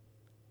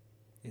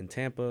in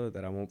Tampa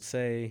that I won't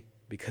say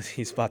because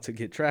he's about to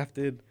get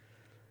drafted,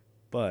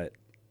 but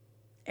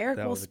Eric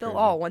That will was a spill crazy-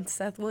 all once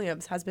Seth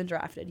Williams has been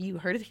drafted. You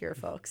heard it here,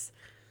 folks.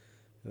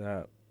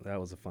 that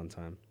was a fun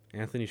time.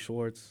 Anthony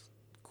Schwartz,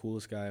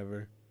 coolest guy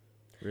ever.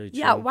 Really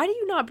Yeah, chill. why do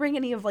you not bring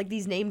any of like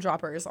these name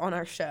droppers on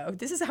our show?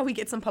 This is how we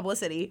get some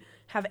publicity.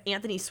 Have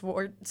Anthony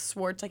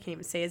Schwartz, I can't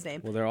even say his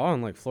name. Well, they're all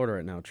in Florida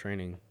right now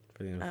training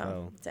for the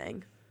Oh, NFL.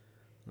 dang.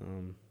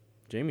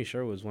 Jamie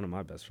Sherwood was one of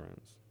my best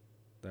friends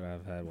that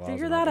I've had. While I was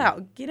Figure in that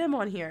Auburn. out. Get him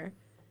on here.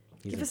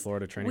 He's Give in us-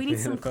 Florida training. We for need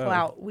the some NFL.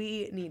 clout.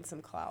 We need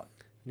some clout.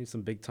 We need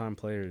some big time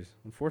players.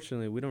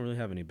 Unfortunately, we don't really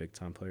have any big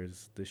time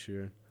players this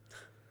year.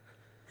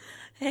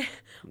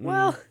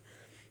 Well,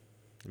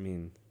 I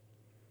mean,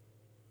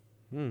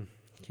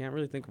 can't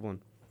really think of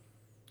one.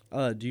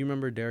 Do you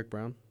remember Derek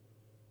Brown?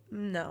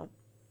 no.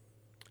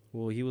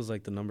 Well, he was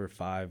the number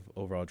 5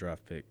 overall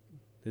draft pick.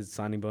 His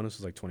signing bonus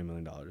was $20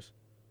 million.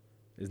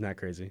 Isn't that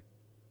crazy?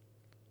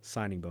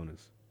 Signing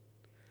bonus.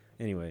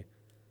 Anyway,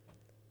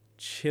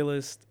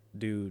 chillest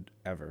dude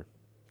ever.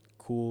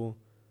 Cool.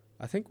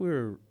 I think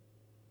he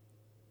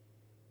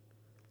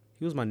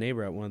was my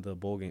neighbor at one of the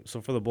bowl games. So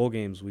for the bowl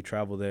games, we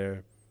travel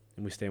there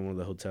and we stay in one of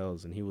the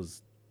hotels, and he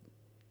was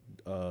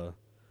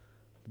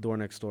door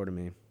next door to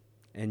me.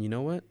 And you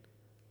know what?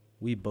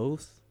 We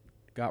both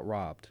got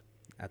robbed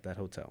at that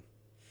hotel.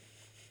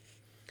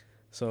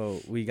 So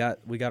we got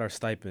our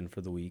stipend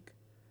for the week,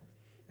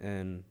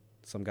 and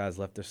some guys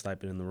left their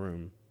stipend in the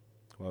room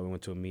while we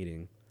went to a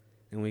meeting.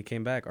 And when we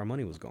came back, our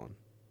money was gone.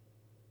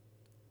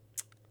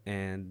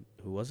 And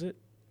who was it?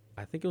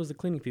 I think it was the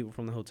cleaning people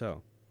from the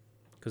hotel,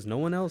 because no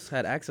one else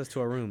had access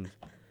to our rooms.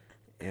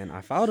 And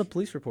I filed a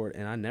police report,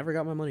 and I never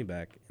got my money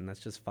back. And that's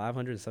just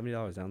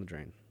 $570 down the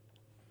drain.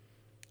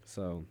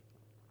 So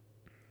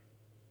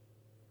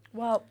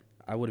Well,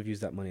 I would have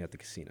used that money at the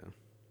casino.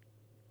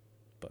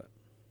 But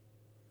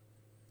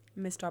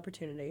missed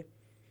opportunity.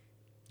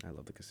 I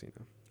love the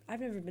casino.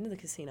 I've never been to the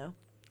casino.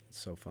 It's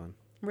so fun.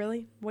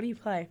 Really? What do you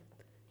play?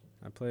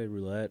 I play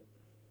roulette,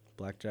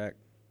 blackjack,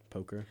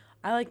 poker.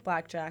 I like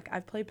blackjack.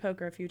 I've played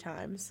poker a few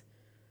times.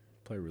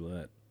 Play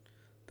roulette.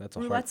 That's a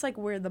Roulette's like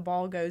where the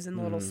ball goes in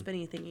the little Mhm.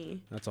 spinny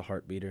thingy. That's a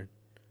heart beater.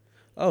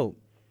 Oh,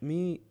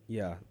 me,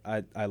 yeah.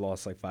 I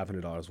lost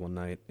 $500 one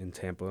night in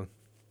Tampa.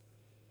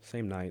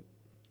 Same night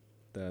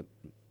that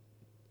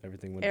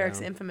everything went Eric's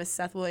down. infamous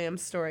Seth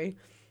Williams story.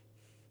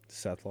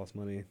 Seth lost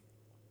money.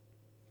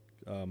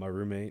 My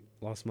roommate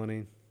lost money.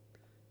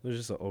 It was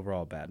just an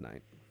overall bad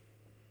night.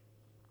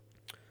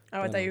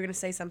 Oh, I thought you were going to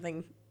say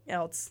something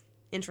else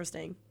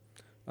interesting.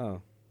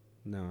 Oh,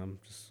 no, I'm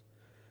just...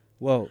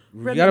 Well,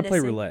 you got to play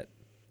Reminiscing. roulette.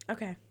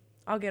 Okay.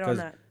 I'll get on 'Cause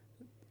that.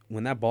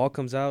 When that ball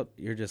comes out,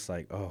 you're just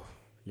oh,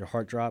 your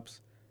heart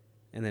drops.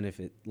 And then if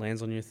it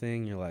lands on your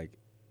thing, you're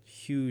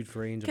huge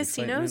range of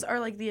Casinos excitement. are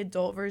like the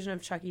adult version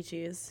of Chuck E.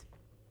 Cheese.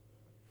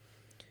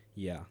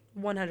 Yeah,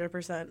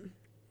 100%.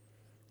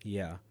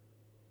 yeah.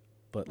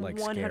 But scary.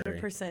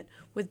 100%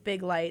 with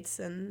big lights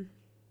and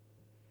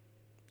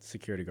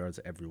Security guards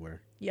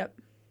everywhere. yep.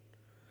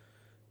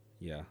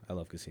 Yeah, I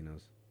love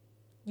casinos.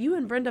 You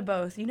and Brenda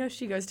both. You know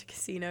she goes to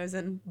casinos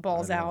and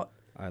balls I know. out.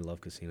 I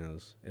love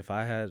casinos. If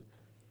I had,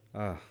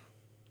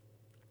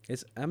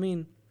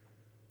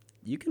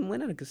 you can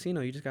win at a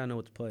casino. You just gotta know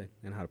what to play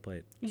and how to play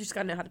it. You just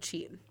gotta know how to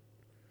cheat.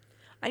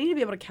 I need to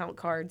be able to count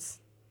cards.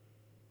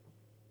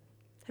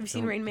 Have you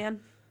seen Don't- Rain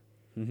Man?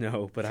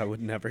 No, but I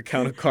would never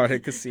count a card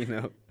at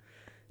casino.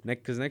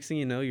 Because next thing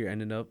you know, you're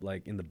ending up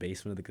in the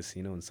basement of the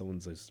casino and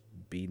someone's just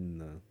beating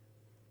the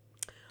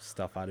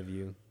stuff out of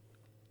you.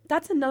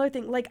 That's another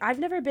thing. I've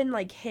never been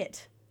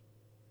hit.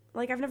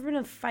 I've never been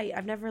in a fight.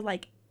 I've never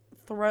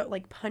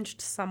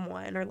punched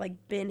someone or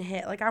been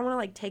hit. I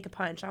want to take a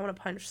punch. I want to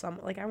punch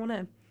someone. I want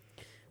to.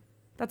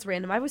 That's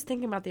random. I was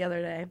thinking about the other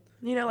day.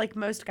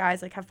 Most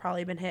guys have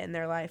probably been hit in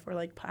their life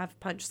or have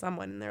punched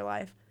someone in their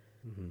life.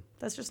 Mm-hmm.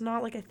 That's just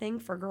not a thing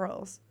for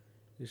girls.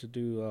 You should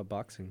do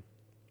boxing.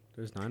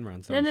 There's 9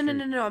 rounds.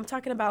 No. I'm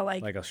talking about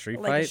Like a street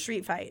a fight?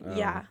 street fight. Oh.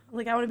 Yeah.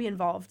 I want to be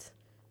involved.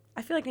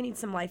 I feel like I need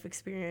some life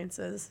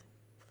experiences.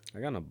 I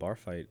got in a bar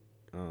fight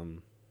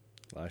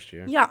last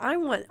year. Yeah, I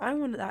want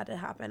that to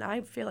happen.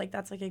 I feel like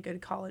that's a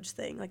good college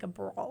thing, a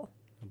brawl.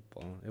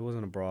 It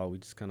wasn't a brawl. We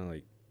just kind of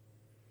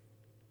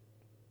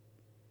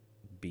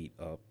beat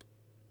up.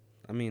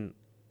 I mean,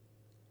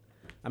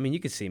 you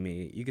could see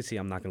me. You could see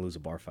I'm not gonna lose a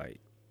bar fight.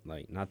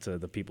 Like, not to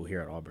the people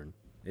here at Auburn.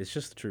 It's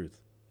just the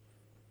truth.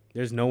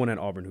 There's no one at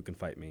Auburn who can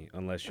fight me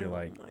unless you're Oh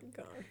my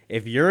God.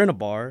 if you're in a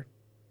bar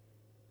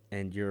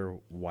and you're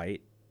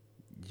white,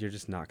 you're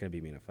just not gonna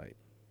beat me in a fight.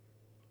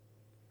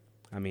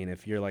 I mean,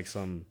 if you're like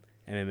some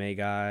MMA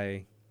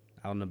guy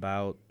out and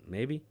about,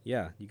 maybe,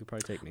 yeah, you could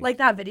probably take me. Like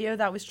that video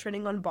that was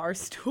trending on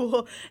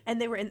Barstool,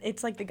 and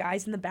it's like the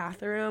guys in the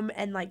bathroom,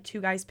 and like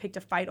two guys picked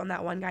a fight on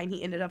that one guy, and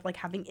he ended up like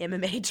having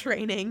MMA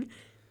training,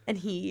 and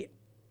he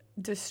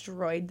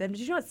destroyed them.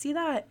 Did you not see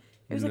that?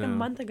 It was like a No.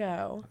 month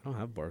ago. I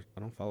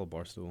don't follow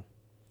Barstool.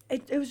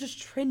 It was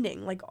just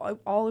trending like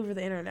all over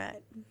the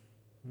internet.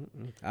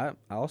 I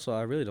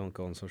really don't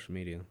go on social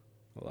media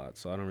a lot,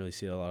 so I don't really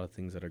see a lot of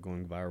things that are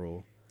going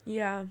viral.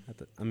 Yeah.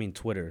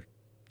 Twitter.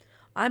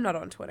 I'm not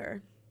on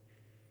Twitter.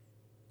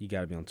 You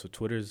gotta be on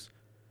Twitter's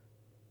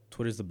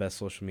the best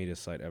social media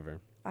site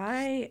ever.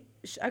 Okay,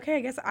 I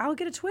guess I'll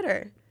get a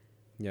Twitter.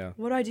 Yeah.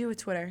 What do I do with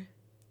Twitter?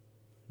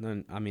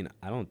 No,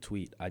 I don't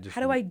tweet. How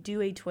How do I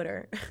do a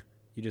Twitter?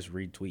 You just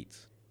read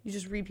tweets. You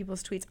just read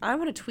people's tweets. I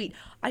want to tweet.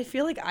 I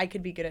feel like I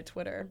could be good at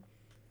Twitter.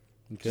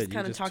 Just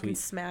kind of talking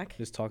smack.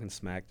 Just talking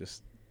smack,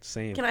 just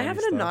saying. Can I have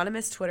an stuff.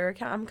 anonymous Twitter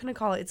account? I'm going to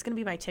call it. It's going to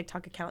be my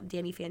TikTok account,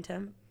 Danny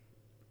Phantom.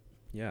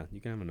 Yeah,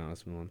 you can have an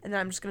anonymous one. And then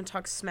I'm just going to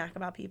talk smack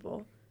about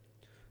people.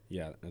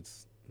 Yeah,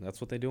 that's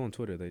what they do on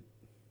Twitter. They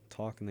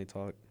talk and they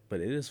talk, but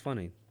it is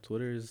funny.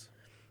 Twitter is.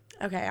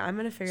 Okay, I'm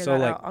going to figure So, that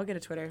like, out. I'll get a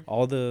Twitter.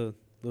 All the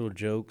little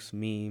jokes,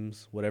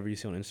 memes, whatever you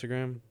see on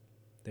Instagram,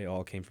 they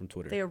all came from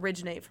Twitter. They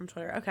originate from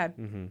Twitter. Okay.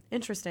 Mm-hmm.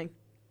 Interesting.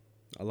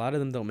 A lot of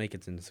them don't make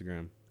it to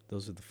Instagram.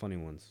 Those are the funny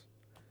ones.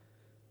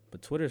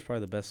 But Twitter is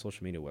probably the best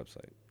social media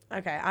website.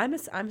 Okay, I'm a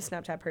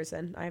Snapchat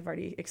person. I've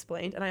already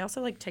explained. And I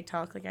also like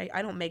TikTok. Like,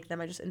 I don't make them.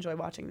 I just enjoy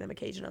watching them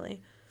occasionally.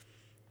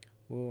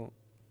 Well,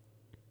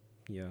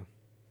 yeah.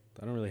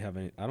 I don't really have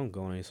any. I don't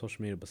go on any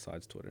social media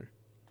besides Twitter.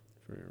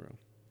 For real.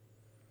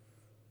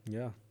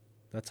 Yeah.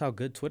 That's how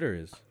good Twitter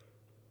is.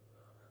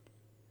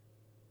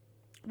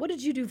 What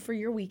did you do for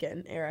your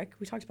weekend, Eric?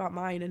 We talked about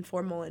mine,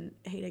 informal and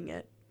hating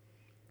it.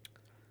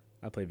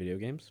 I played video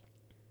games.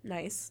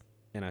 Nice.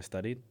 And I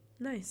studied.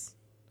 Nice.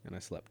 And I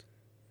slept.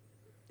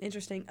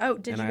 Interesting. Oh,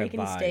 did you make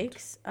any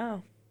steaks?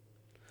 Oh.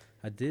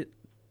 I did.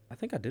 I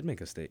think I did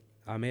make a steak.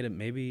 I made it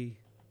maybe.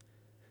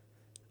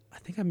 I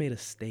think I made a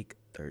steak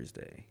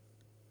Thursday.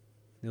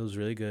 It was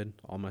really good.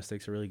 All my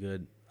steaks are really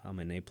good. I'm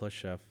an A+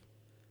 chef.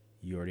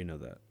 You already know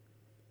that.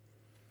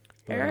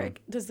 But,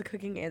 Eric does the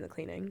cooking and the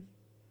cleaning.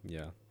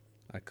 Yeah.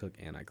 I cook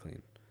and I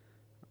clean.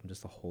 I'm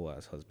just a whole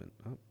ass husband.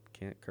 Oh,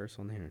 can't curse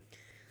on here.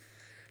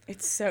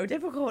 It's so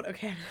difficult.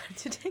 Okay.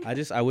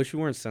 I wish we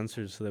weren't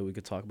censored so that we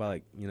could talk about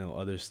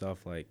other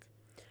stuff like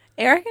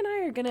Eric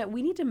and I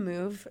we need to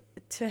move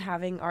to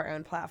having our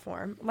own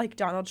platform. Like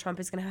Donald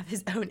Trump is gonna have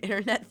his own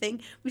internet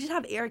thing. We should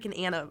have Eric and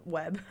Anna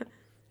web.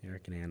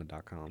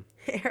 erichandanna.com.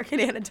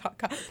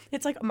 erichandanna.com.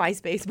 It's like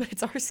MySpace, but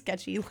it's our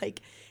sketchy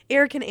like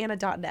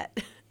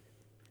erichandanna.net.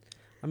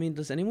 I mean,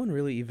 does anyone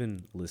really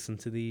even listen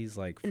to these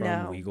from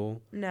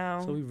Weagle?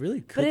 No. So we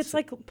really could. But it's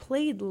like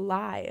played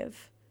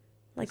live.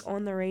 Like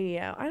on the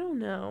radio. I don't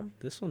know.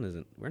 This one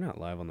isn't. We're not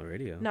live on the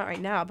radio. Not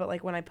right now, but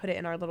like when I put it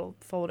in our little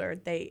folder,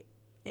 they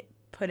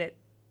put it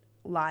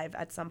live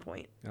at some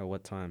point. At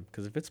what time?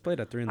 Because if it's played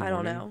at 3 in the morning.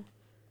 morning. I don't know.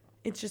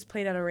 It's just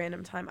played at a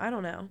random time. I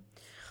don't know.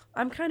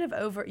 I'm kind of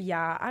over.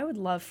 Yeah, I would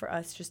love for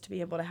us just to be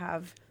able to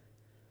have.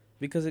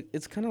 Because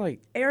it's kind of like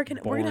Eric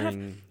and boring, we're gonna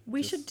have.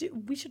 We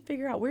should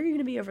figure out where are you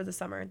gonna be over the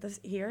summer.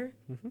 Here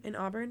Mm-hmm. in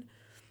Auburn.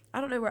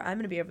 I don't know where I'm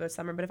gonna be over the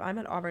summer, but if I'm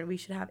at Auburn, we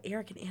should have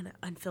Eric and Anna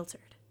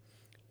unfiltered.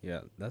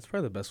 Yeah, that's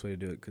probably the best way to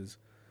do it because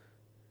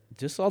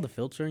just all the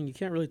filtering, you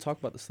can't really talk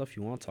about the stuff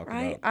you want to talk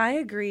about. I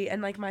agree.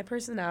 And like my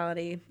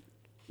personality,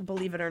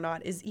 believe it or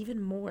not, is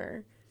even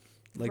more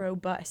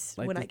robust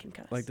when I can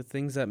cuss. Like the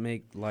things that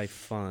make life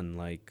fun,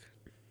 like...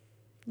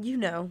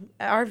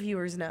 our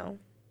viewers know.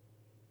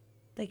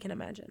 They can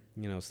imagine.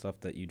 Stuff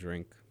that you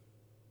drink,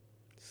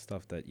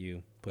 stuff that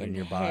you put in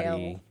your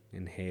body,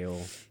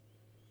 inhale,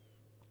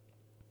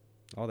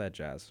 all that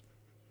jazz.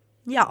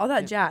 Yeah, all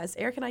that jazz.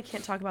 Eric and I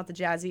can't talk about the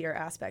jazzier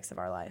aspects of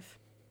our life.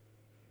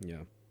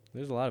 Yeah,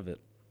 there's a lot of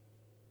it.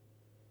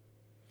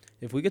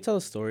 If we could tell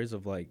the stories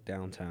of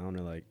downtown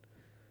or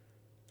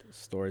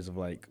stories of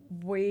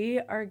we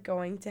are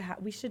going to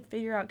we should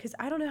figure out, because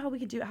I don't know how we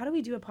could do it. How do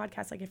we do a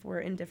podcast if we're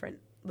in different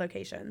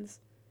locations?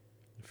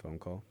 Phone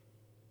call.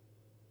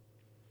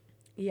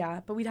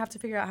 Yeah, but we'd have to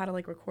figure out how to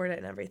record it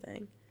and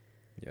everything.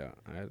 Yeah,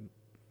 I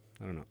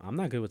don't know. I'm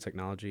not good with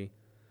technology.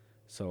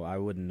 So I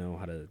wouldn't know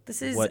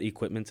what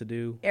equipment to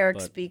do. Eric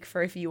speak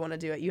for if you want to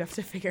do it. You have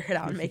to figure it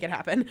out and make it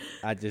happen.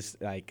 I'm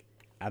just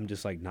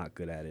not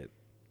good at it.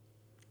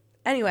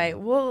 Anyway,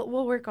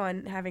 we'll work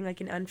on having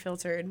an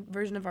unfiltered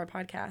version of our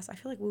podcast. I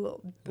feel like we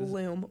will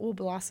bloom. We'll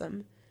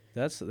blossom.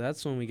 That's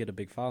when we get a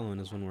big following,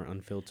 is when we're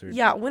unfiltered.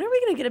 Yeah, when are we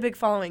going to get a big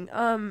following?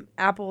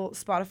 Apple,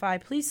 Spotify,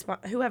 please,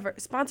 whoever,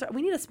 sponsor.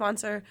 We need a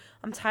sponsor.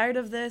 I'm tired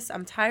of this.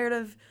 I'm tired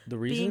of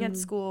being at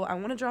school. I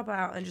want to drop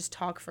out and just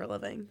talk for a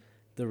living.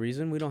 The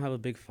reason we don't have a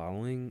big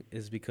following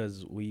is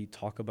because we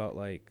talk about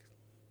like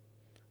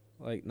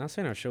not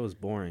saying our show is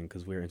boring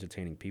because we're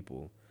entertaining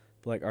people,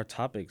 but like our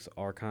topics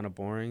are kind of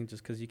boring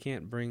just because you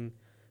can't bring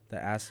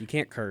you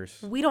can't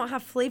curse. We don't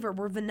have flavor.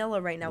 We're vanilla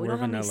right now. We We're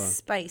don't have any vanilla.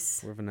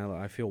 spice. We're vanilla.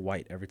 I feel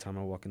white every time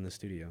I walk in the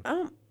studio.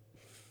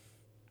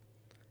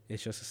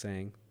 It's just a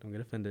saying. Don't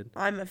get offended.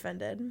 I'm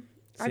offended.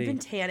 See, I've been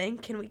tanning.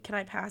 Can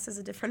I pass as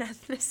a different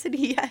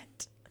ethnicity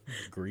yet?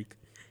 Greek.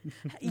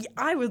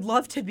 I would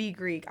love to be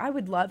Greek.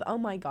 Oh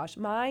my gosh,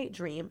 my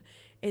dream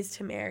is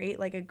to marry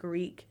like a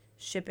Greek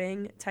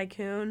shipping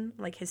tycoon,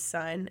 like his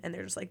son, and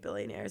they're just like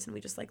billionaires, and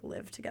we just like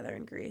live together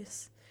in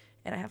Greece.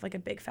 And I have like a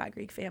big fat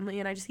Greek family,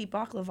 and I just eat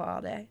baklava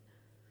all day.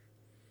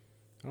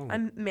 Oh.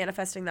 I'm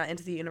manifesting that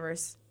into the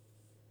universe.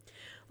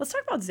 Let's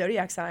talk about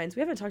zodiac signs. We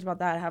haven't talked about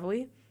that, have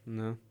we?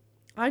 No.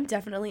 I'm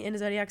definitely into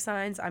zodiac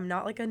signs. I'm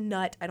not like a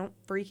nut. I don't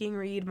freaking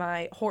read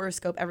my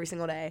horoscope every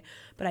single day,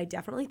 but I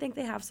definitely think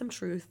they have some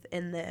truth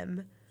in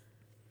them.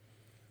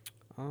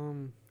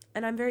 And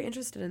I'm very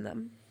interested in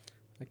them.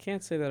 I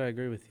can't say that I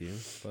agree with you,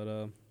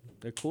 but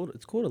they're cool.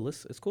 It's cool to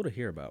listen. It's cool to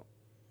hear about.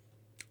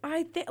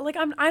 I think like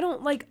I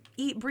don't like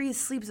eat, breathe,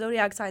 sleep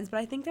zodiac signs, but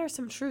I think there's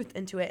some truth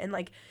into it, and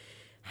like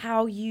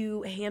how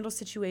you handle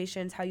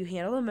situations, how you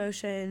handle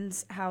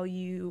emotions, how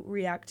you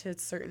react to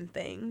certain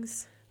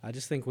things. I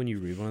just think when you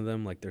read one of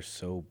them, like they're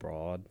so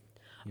broad.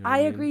 You know I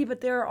what mean? agree,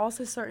 but there are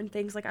also certain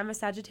things, like I'm a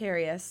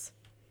Sagittarius,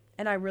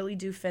 and I really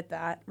do fit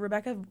that.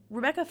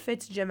 Rebecca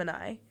fits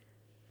Gemini.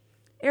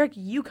 Eric,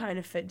 you kind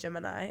of fit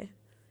Gemini.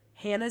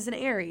 Hannah's an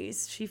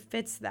Aries. She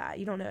fits that.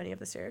 You don't know any of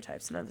the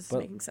stereotypes. None of this is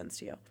making sense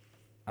to you.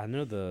 I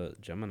know the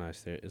Gemini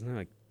stereotype. Isn't it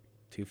like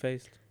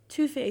two-faced?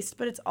 Two-faced,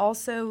 but it's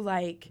also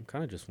like... I'm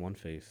kind of just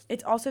one-faced.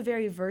 It's also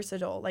very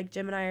versatile. Like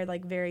Gemini are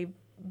like very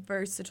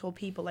versatile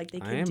people. Like they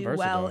can do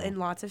well in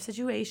lots of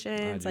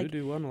situations. I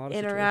do well in a lot of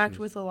interact situations.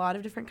 with a lot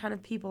of different kind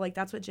of people. Like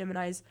that's what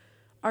Geminis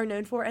are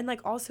known for. And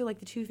like also like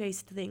the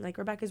two-faced thing. Like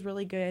Rebecca's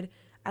really good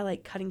at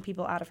like cutting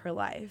people out of her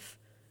life.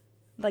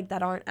 Like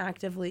that aren't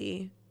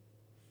actively,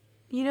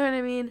 you know what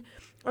I mean?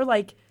 Or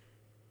like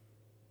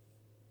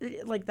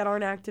that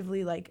aren't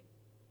actively like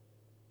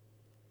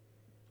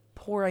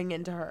pouring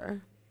into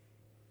her.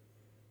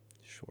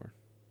 Sure.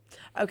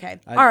 Okay.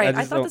 All right.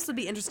 I thought this would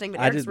be interesting,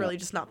 but Eric's really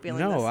just not feeling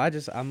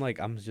this.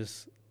 I'm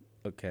just,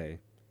 okay.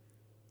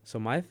 So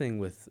my thing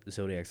with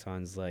zodiac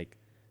signs, like,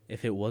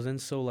 if it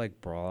wasn't so,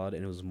 like, broad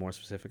and it was more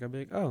specific, I'd be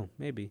like, oh,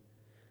 maybe.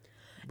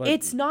 But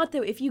it's not,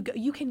 though. If you go,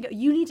 you can go,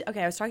 you need to,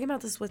 okay, I was talking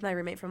about this with my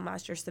roommate from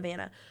last year,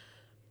 Savannah.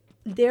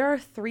 There are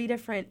 3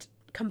 different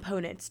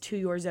components to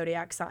your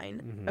zodiac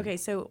sign. Mm-hmm. Okay,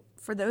 so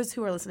for those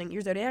who are listening,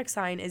 your zodiac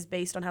sign is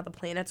based on how the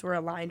planets were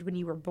aligned when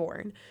you were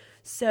born.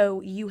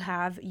 So you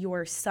have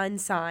your sun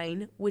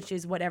sign, which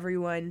is what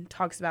everyone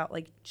talks about,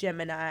 like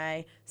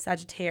Gemini,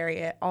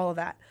 Sagittarius, all of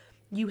that.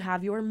 You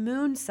have your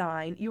moon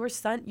sign, you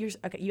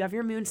have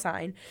your moon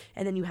sign,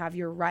 and then you have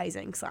your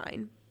rising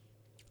sign.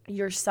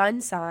 Your sun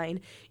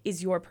sign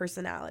is your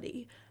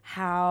personality,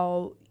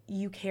 how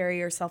you carry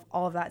yourself,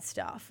 all of that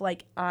stuff.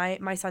 Like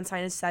my sun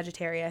sign is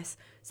Sagittarius.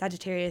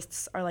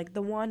 Sagittarius are like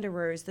the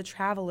wanderers, the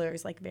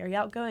travelers, like very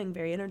outgoing,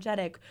 very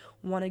energetic,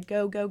 want to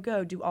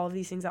go, do all of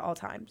these things at all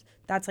times.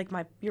 That's like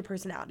your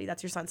personality.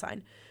 That's your sun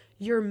sign.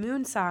 Your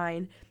moon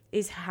sign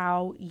is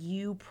how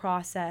you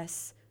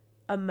process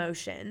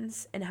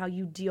emotions and how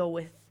you deal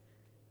with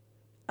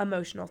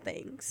emotional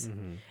things.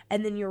 Mm-hmm.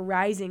 And then your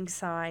rising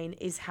sign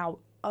is how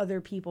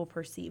other people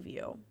perceive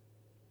you.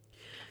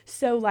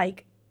 So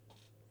like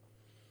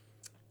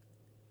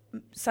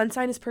sun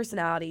sign is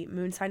personality,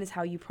 moon sign is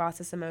how you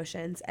process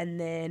emotions, and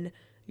then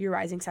your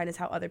rising sign is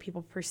how other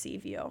people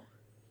perceive you.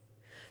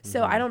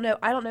 So I don't know.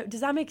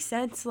 Does that make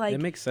sense? Like,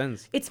 it makes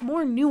sense. It's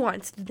more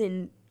nuanced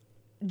than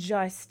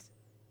just...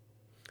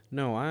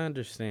 No, I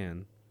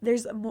understand.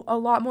 There's a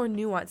lot more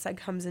nuance that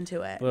comes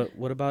into it. But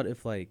what about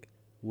if, like,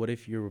 what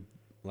if you're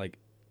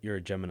a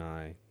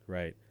Gemini,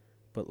 right?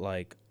 But,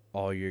 like,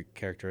 all your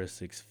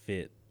characteristics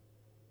fit.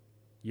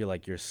 You're,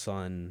 like, your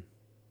sun,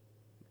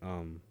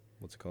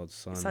 what's it called?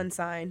 Sun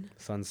sign.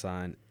 Sun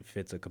sign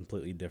fits a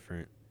completely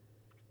different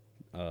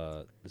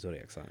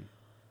zodiac sign.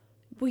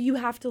 Well, you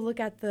have to look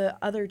at the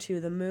other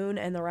two, the moon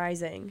and the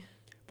rising.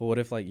 But what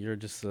if, like, you're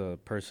just a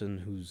person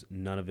who's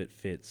none of it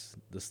fits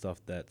the stuff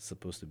that's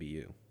supposed to be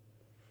you?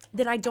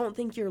 Then I don't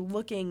think you're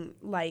looking,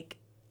 like,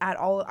 at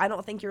all. I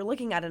don't think you're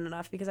looking at it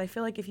enough, because I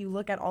feel like if you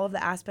look at all of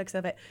the aspects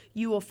of it,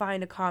 you will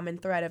find a common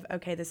thread of,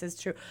 okay, this is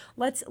true.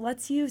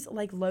 Let's use,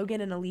 like,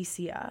 Logan and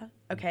Alicia,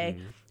 okay?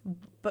 Mm-hmm.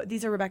 But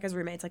these are Rebecca's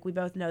roommates. Like, we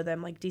both know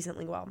them, like,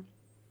 decently well.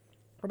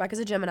 Rebecca's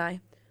a Gemini.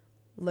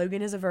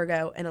 Logan is a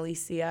Virgo, and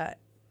Alicia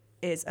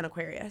is an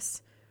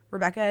Aquarius.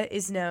 Rebecca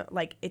is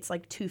it's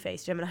like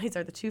two-faced. Geminis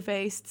are the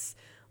two-faced,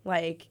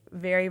 like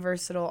very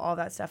versatile, all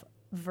that stuff.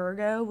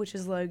 Virgo, which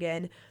is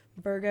Logan,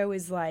 Virgo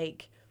is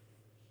like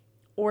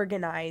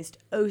organized,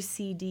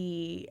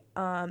 OCD,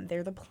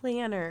 they're the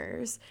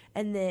planners.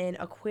 And then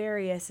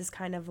Aquarius is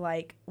kind of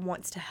like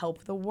wants to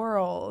help the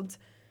world,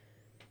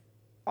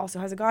 also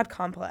has a God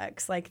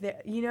complex. Like,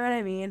 you know what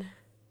I mean?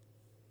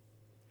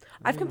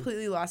 I've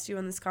completely lost you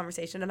in this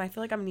conversation, and I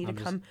feel like I'm need to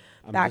come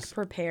back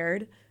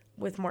prepared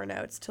with more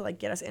notes to like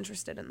get us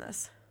interested in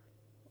this.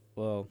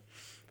 Well,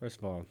 first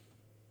of all,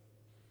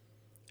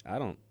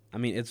 I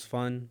mean, it's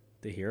fun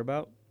to hear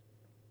about,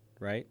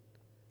 right?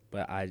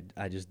 But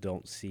I just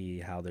don't see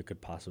how there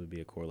could possibly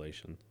be a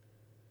correlation.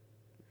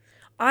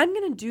 I'm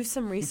going to do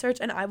some research,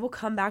 and I will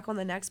come back on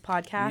the next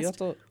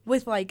podcast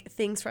with, like,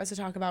 things for us to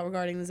talk about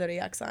regarding the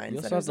zodiac signs. You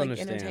also have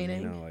to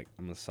understand, you know, like,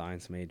 I'm a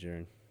science major,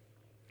 and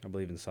I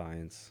believe in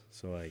science.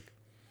 So, like,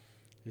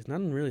 there's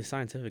nothing really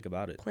scientific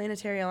about it.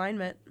 Planetary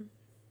alignment.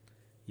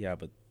 Yeah,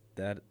 but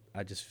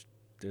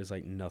there's,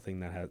 like,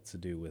 nothing that has to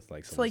do with,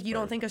 like, so, like, you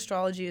don't think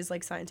astrology is,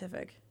 like,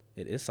 scientific?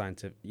 It is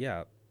scientific.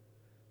 Yeah.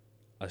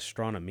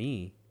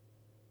 Astronomy,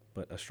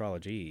 but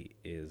astrology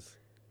is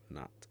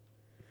not.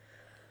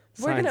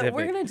 We're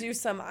gonna do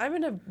some. I'm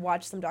gonna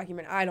watch some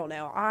documentary. I don't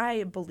know.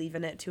 I believe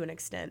in it to an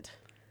extent.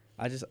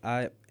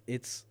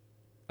 It's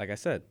like I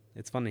said,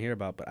 it's fun to hear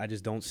about, but I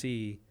just don't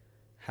see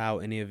how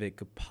any of it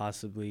could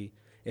possibly.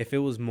 If it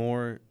was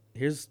more,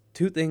 here's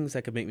two things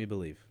that could make me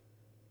believe,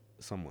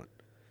 somewhat.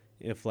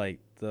 If like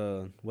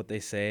what they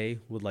say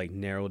would like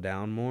narrow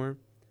down more.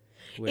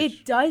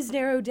 It does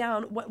narrow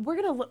down. What we're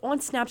gonna look on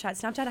Snapchat.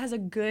 Snapchat has a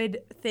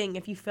good thing.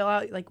 If you fill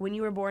out like when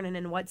you were born and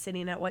in what city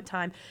and at what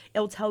time,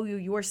 it'll tell you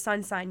your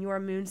sun sign, your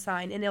moon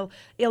sign, and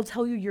it'll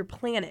tell you your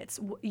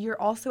planets.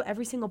 You're also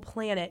every single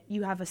planet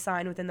you have a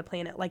sign within the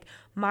planet. Like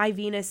my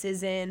Venus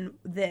is in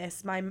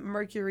this, my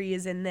Mercury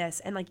is in this,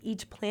 and like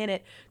each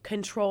planet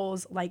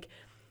controls like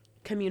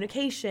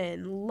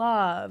communication,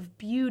 love,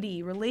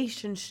 beauty,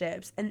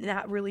 relationships, and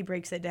that really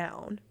breaks it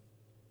down.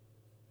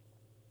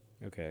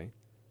 Okay,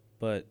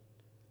 but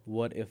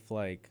what if,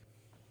 like,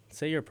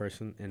 say you're a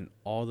person and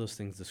all those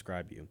things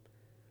describe you,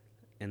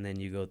 and then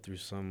you go through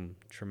some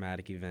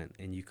traumatic event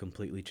and you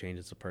completely change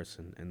as a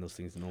person and those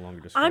things no longer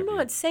describe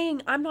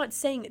I'm not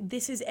saying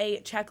this is a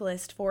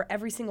checklist for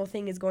every single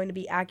thing is going to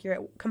be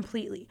accurate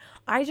completely.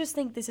 I just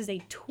think this is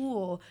a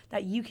tool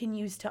that you can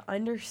use to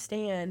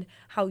understand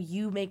how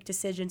you make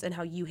decisions and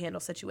how you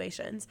handle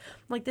situations.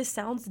 Like, this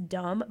sounds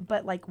dumb,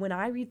 but like when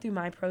I read through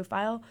my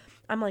profile,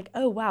 I'm like,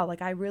 oh wow,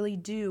 like I really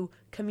do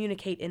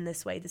communicate in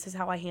this way. This is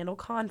how I handle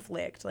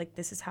conflict. Like,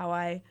 this is how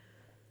I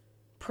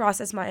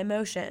process my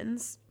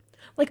emotions.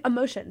 Like,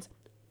 emotions.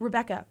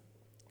 Rebecca,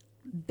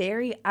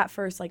 very at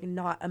first like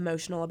not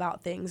emotional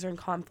about things or in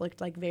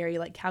conflict, like very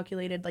like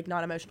calculated, like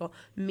not emotional.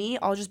 Me,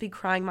 I'll just be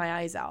crying my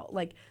eyes out.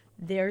 Like,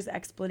 there's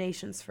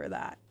explanations for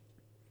that.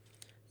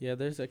 Yeah,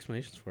 there's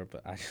explanations for it,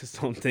 but I just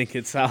don't think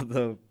it's how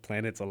the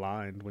planets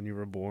aligned when you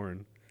were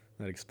born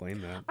that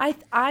explain that.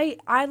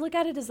 I look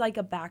at it as like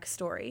a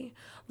backstory,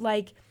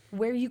 like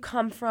where you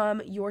come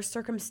from, your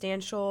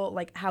circumstantial,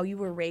 like how you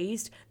were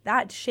raised,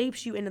 that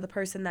shapes you into the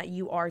person that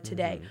you are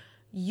today. Mm-hmm.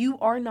 You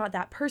are not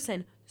that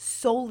person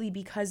solely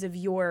because of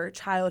your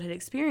childhood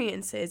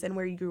experiences and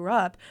where you grew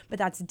up, but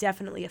that's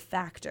definitely a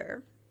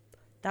factor.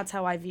 That's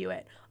how I view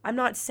it. I'm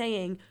not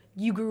saying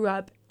you grew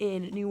up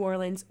in New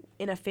Orleans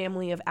in a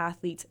family of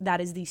athletes.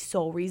 That is the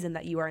sole reason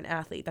that you are an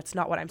athlete. That's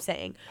not what I'm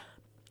saying.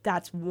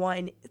 That's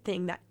one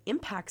thing that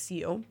impacts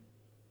you.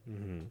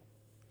 Mm-hmm.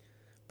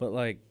 But,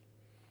 like,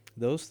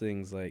 those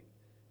things, like,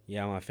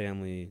 yeah, my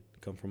family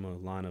come from a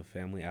line of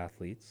family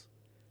athletes.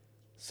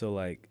 So,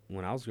 like,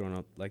 when I was growing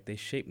up, like, they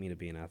shaped me to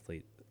be an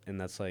athlete. And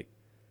that's, like,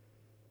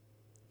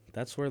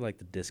 that's where, like,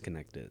 the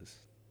disconnect is.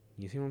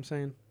 You see what I'm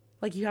saying?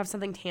 Like, you have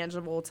something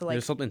tangible to, like...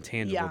 There's something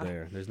tangible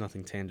there. There's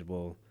nothing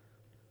tangible.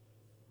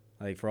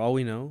 Like, for all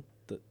we know,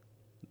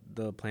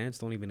 the planets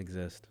don't even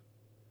exist.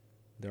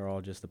 They're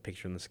all just a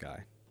picture in the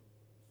sky.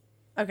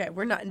 Okay,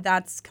 we're not...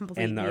 That's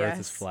completely And the BS. Earth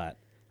is flat.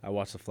 I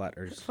watched the Flat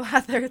Earth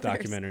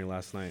documentary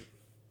last night.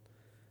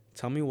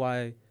 Tell me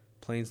why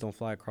planes don't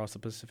fly across the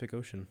Pacific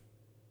Ocean.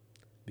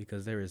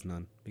 Because there is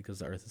none. Because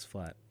the Earth is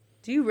flat.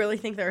 Do you really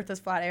think the Earth is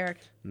flat, Eric?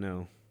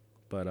 No.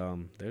 But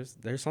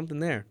there's something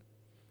there.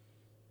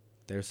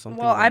 There's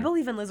something Well, there. I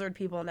believe in lizard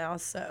people now,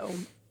 so...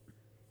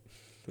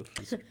 The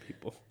lizard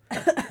people.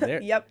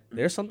 Yep.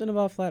 There's something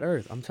about flat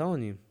Earth. I'm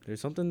telling you.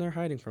 There's something they're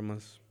hiding from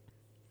us.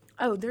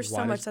 Oh, there's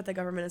so much that the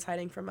government is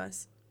hiding from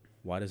us.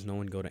 Why does no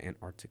one go to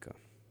Antarctica?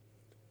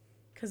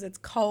 Because it's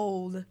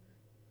cold.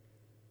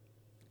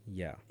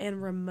 Yeah.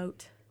 And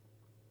remote.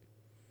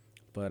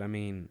 But, I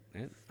mean,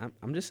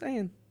 I'm just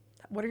saying.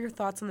 What are your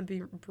thoughts on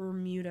the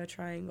Bermuda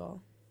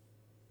Triangle?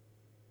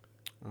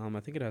 I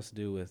think it has to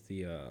do with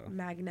the...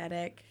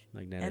 Magnetic.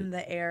 And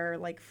the air,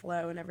 like,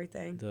 flow and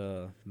everything.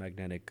 The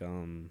magnetic,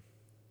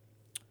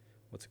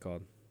 what's it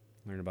called?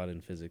 Learn about it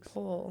in physics.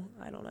 Pole.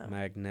 I don't know.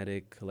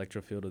 Magnetic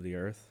electrofield of the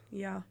Earth.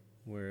 Yeah.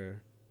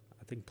 Where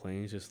I think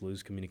planes just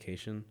lose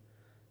communication.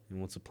 And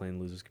once a plane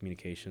loses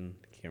communication,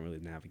 it can't really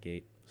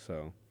navigate.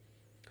 So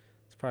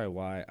it's probably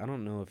why. I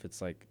don't know if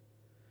it's, like,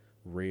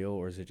 real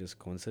or is it just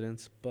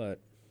coincidence. But,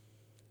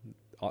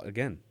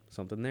 again,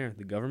 something there.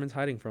 The government's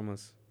hiding from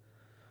us.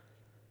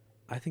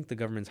 I think the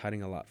government's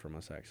hiding a lot from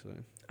us, actually.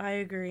 I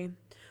agree.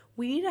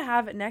 We need to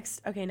have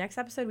next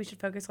episode, we should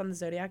focus on the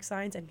zodiac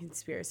signs and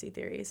conspiracy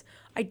theories.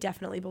 I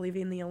definitely believe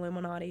in the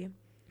Illuminati.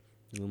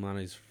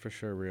 Illuminati's for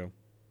sure real.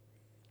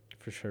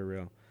 for sure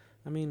real.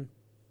 I mean,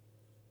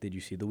 did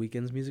you see The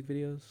Weeknd's music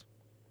videos?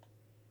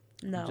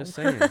 No. I'm just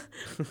saying.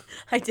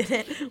 I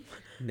didn't.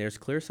 There's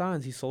clear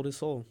signs he sold his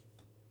soul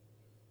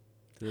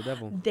to the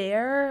devil.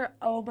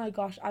 Oh my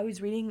gosh, I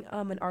was reading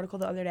an article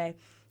the other day,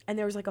 and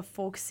there was like a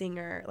folk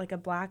singer, like a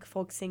black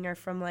folk singer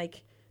from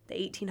like the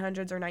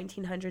 1800s or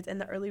 1900s in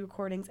the early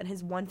recordings, and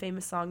his one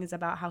famous song is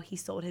about how he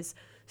sold his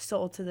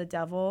soul to the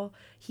devil.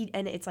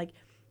 And it's like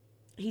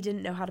he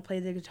didn't know how to play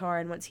the guitar,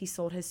 and once he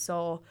sold his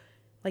soul,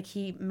 like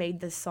he made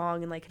this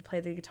song and like could play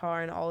the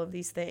guitar and all of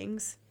these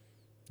things.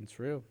 It's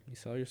real. You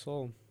sell your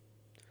soul.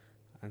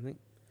 I think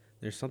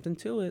there's something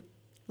to it.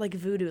 Like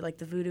voodoo, like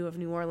the voodoo of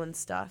New Orleans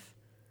stuff.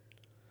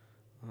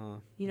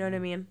 You know what I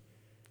mean?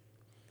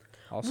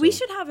 Also, We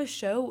should have a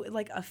show,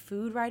 like a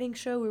food writing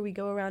show where we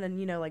go around and,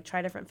 you know, like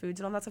try different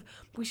foods and all that stuff.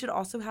 We should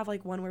also have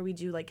like one where we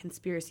do like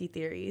conspiracy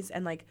theories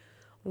and like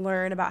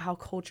learn about how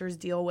cultures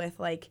deal with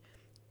like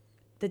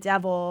the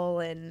devil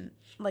and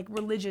like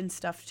religion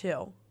stuff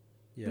too.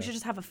 yeah. We should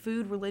just have a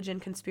food, religion,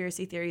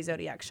 conspiracy theory,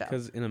 Zodiac show.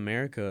 Because in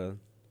America,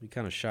 we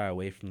kind of shy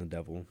away from the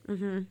devil.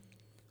 Mm-hmm.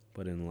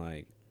 But in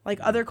like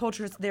other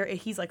cultures,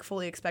 he's like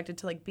fully expected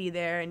to like be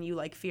there and you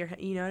like fear him.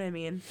 You know what I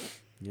mean?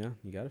 yeah,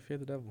 you gotta fear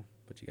the devil,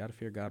 but you gotta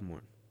fear God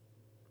more.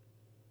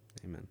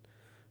 Amen.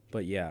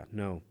 But yeah,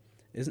 no,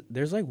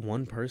 there's like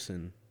one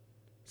person.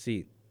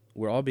 See,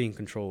 we're all being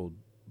controlled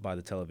by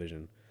the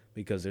television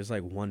because there's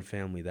like one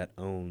family that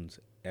owns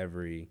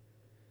every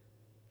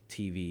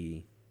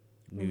TV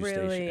news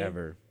station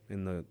ever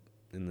in the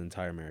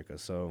entire America.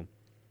 So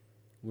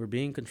we're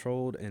being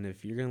controlled, and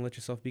if you're gonna let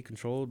yourself be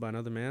controlled by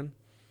another man,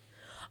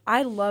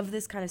 I love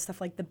this kind of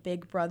stuff, like the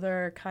Big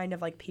Brother kind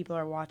of like people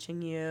are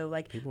watching you,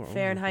 like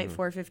Fahrenheit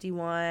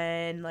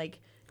 451, like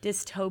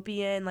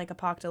dystopian, like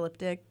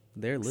apocalyptic.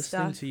 They're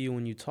listening stuff. to you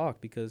when you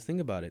talk, because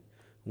think about it.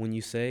 When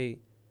you say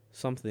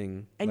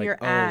something and like, your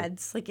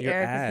ads, like your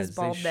Eric ads, with his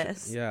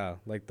baldness. yeah,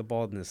 like the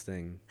baldness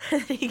thing.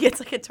 He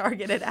gets like a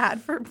targeted ad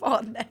for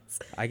baldness.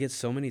 I get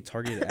so many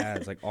targeted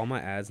ads. Like all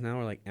my ads now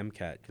are like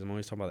MCAT, because I'm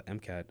always talking about the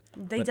MCAT.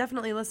 They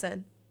definitely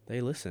listen.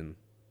 They listen,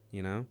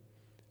 you know.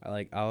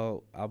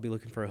 I'll be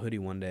looking for a hoodie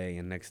one day,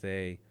 and next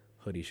day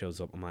hoodie shows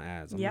up on my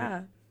ads. I'm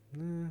yeah.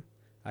 like,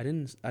 I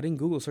didn't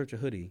Google search a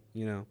hoodie.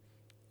 You know,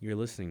 you're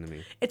listening to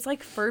me. It's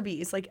like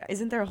Furbies. Like,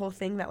 isn't there a whole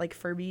thing that like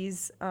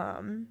Furbies?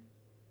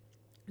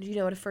 Do you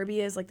know what a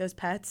Furby is? Like those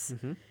pets.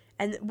 Mm-hmm.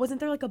 And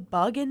wasn't there like a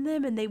bug in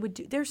them? And they would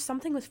do. There's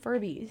something with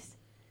Furbies.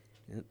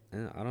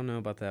 And I don't know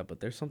about that, but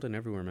there's something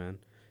everywhere, man.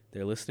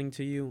 They're listening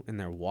to you and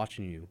they're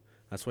watching you.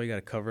 That's why you got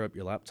to cover up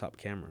your laptop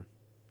camera.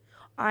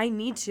 I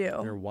need to.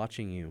 They're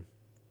watching you.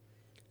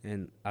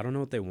 And I don't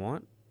know what they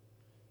want.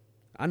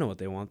 I know what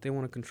they want. They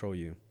want to control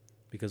you.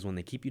 Because when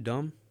they keep you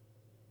dumb,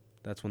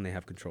 that's when they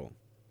have control.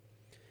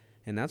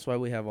 And that's why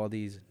we have all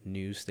these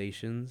news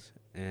stations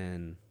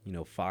and, you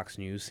know, Fox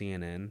News,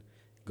 CNN,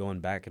 going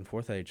back and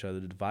forth at each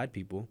other to divide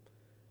people.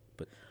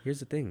 But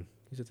here's the thing.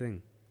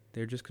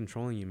 They're just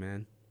controlling you,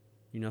 man.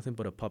 You're nothing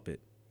but a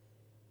puppet.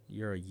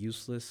 You're a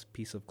useless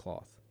piece of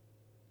cloth.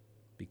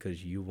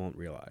 Because you won't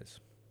realize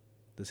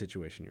the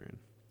situation you're in.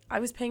 I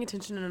was paying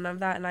attention to none of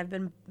that, and I've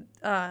been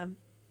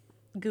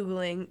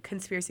Googling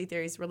conspiracy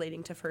theories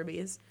relating to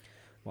Furbies.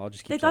 Well, I'll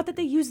just keep They thought that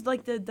they used,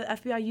 like, the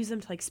FBI used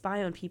them to, like,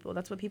 spy on people.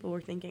 That's what people were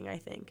thinking, I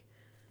think.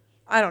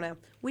 I don't know.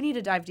 We need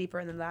to dive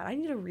deeper into that. I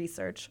need to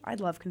research. I'd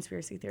love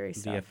conspiracy theory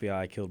stuff. The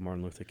FBI killed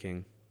Martin Luther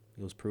King.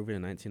 It was proven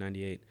in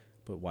 1998.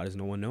 But why does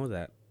no one know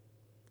that?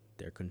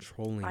 They're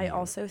controlling I you.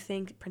 also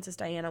think Princess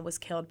Diana was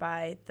killed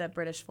by the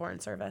British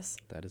Foreign Service.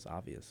 That is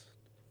obvious.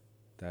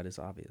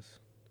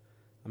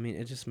 I mean,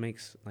 it just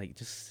makes, like,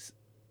 just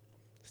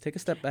take a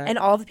step back. And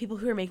all the people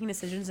who are making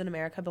decisions in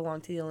America belong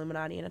to the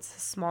Illuminati, and it's a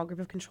small group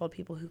of controlled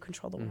people who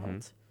control the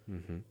world.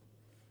 Mm-hmm.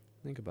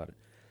 Think about it.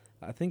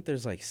 I think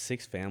there's, like,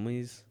 6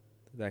 families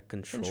that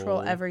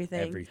control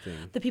everything.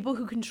 The people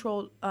who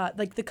control,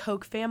 like, the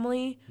Koch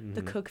family,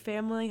 the Cook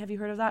family, have you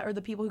heard of that? Or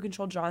the people who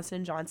control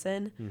Johnson &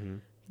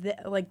 Johnson,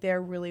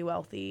 they're really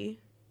wealthy.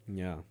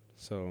 Yeah,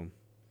 so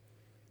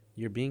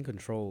you're being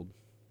controlled,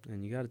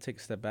 and you got to take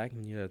a step back,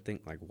 and you got to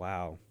think, like,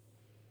 wow.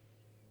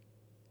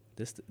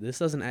 This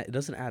doesn't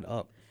add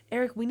up.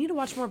 Eric, we need to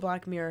watch more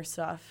Black Mirror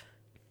stuff.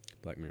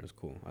 Black Mirror is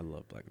cool. I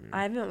love Black Mirror.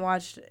 I haven't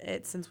watched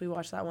it since we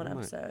watched that one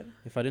episode.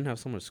 If I didn't have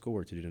so much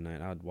schoolwork to do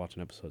tonight, I'd watch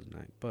an episode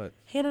tonight. But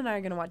Hannah and I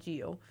are going to watch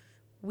You.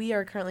 We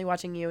are currently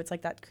watching You. It's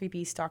like that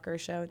creepy stalker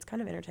show. It's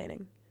kind of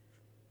entertaining.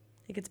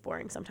 It gets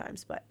boring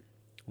sometimes, but...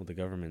 Well, the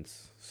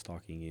government's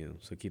stalking you,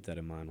 so keep that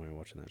in mind when you're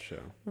watching that show.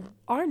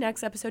 Our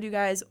next episode, you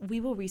guys, we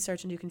will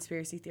research and do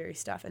conspiracy theory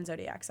stuff and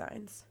zodiac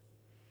signs.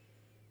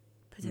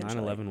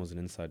 9/11 was an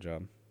inside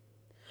job.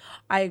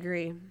 I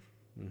agree.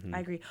 Mm-hmm. I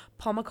agree.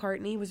 Paul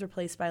McCartney was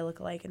replaced by a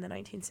lookalike in the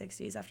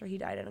 1960s after he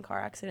died in a car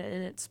accident,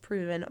 and it's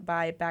proven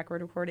by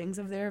backward recordings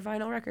of their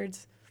vinyl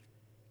records.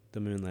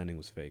 The moon landing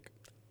was fake.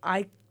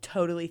 I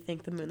totally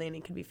think the moon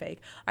landing could be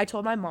fake. I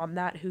told my mom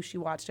that, who she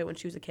watched it when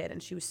she was a kid,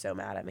 and she was so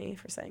mad at me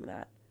for saying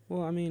that.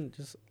 Well, I mean,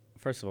 just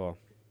first of all,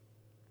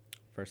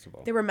 first of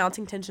all. They were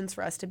mounting tensions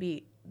for us to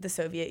beat the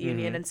Soviet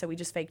Union, and so we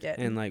just faked it.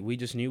 And, like, we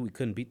just knew we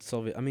couldn't beat the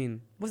Soviet. I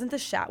mean... Wasn't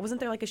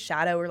there, like, a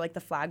shadow or, like, the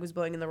flag was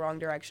blowing in the wrong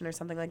direction or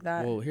something like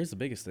that? Well, here's the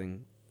biggest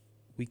thing.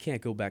 We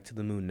can't go back to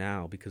the moon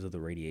now because of the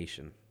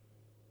radiation.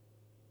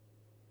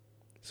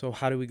 So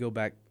how do we go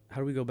back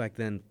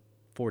then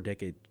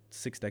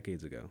 6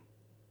 decades ago?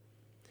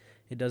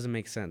 It doesn't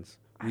make sense.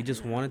 We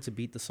just wanted to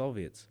beat the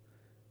Soviets,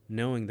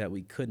 knowing that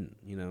we couldn't,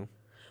 you know?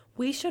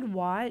 We should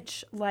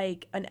watch,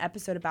 like, an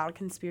episode about a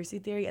conspiracy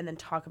theory and then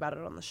talk about it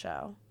on the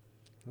show.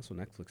 That's what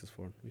Netflix is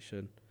for. We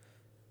should.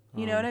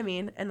 You know what I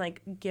mean? And,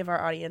 like, give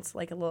our audience,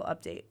 like, a little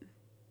update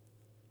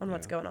on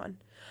what's going on.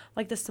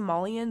 Like, the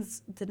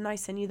Somalians, didn't I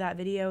send you that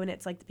video? And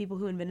it's, like, the people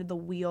who invented the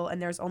wheel,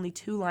 and there's only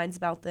 2 lines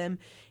about them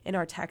in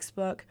our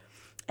textbook.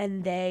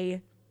 And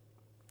they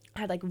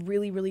had, like,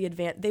 really, really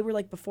advanced, they were,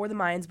 like, before the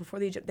Mayans, before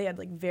the Egypt, they had,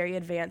 like, very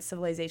advanced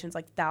civilizations,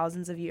 like,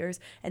 thousands of years,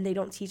 and they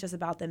don't teach us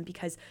about them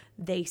because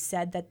they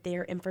said that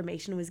their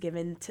information was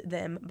given to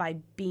them by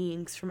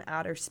beings from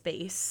outer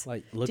space.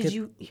 Like, Did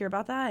you hear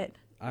about that?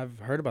 I've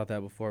heard about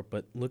that before,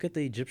 but look at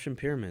the Egyptian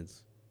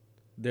pyramids.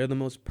 They're the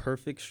most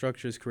perfect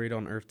structures created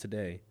on Earth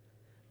today.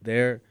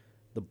 The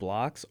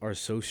blocks are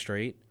so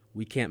straight,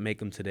 we can't make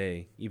them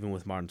today, even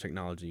with modern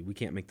technology. We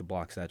can't make the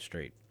blocks that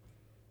straight.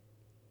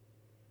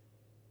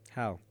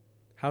 How?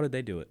 How did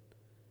they do it?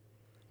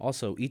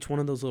 Also, each one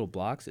of those little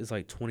blocks is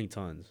like 20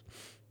 tons.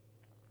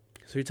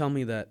 So you're telling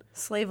me that...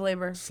 Slave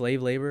labor,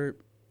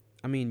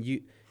 I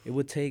mean, it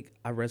would take,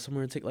 I read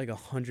somewhere, it would take like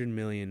 100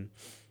 million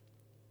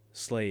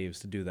slaves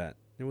to do that.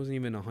 There wasn't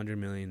even 100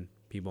 million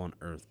people on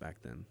Earth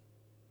back then.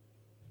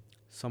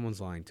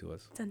 Someone's lying to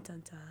us. Dun,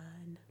 dun,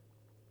 dun.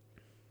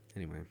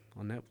 Anyway,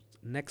 on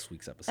next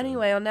week's episode.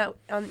 Anyway,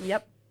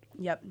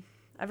 yep.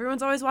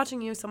 Everyone's always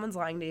watching you. Someone's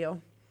lying to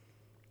you.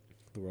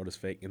 The world is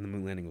fake and the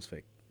moon landing was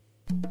fake.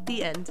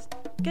 The end.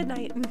 Good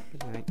night.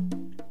 Good night.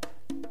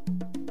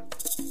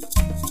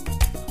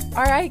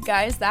 All right,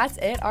 guys, that's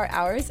it. Our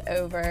hour is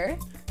over.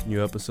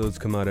 New episodes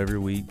come out every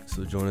week,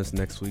 so join us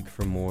next week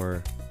for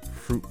more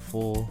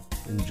fruitful,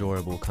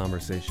 enjoyable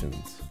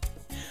conversations.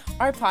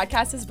 Our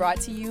podcast is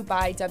brought to you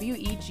by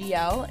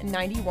WEGL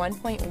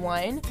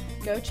 91.1.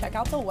 Go check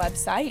out the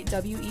website,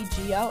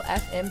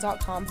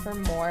 weglfm.com, for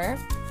more.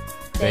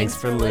 Thanks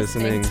for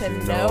listening to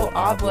No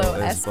Hablo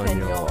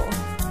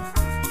Español.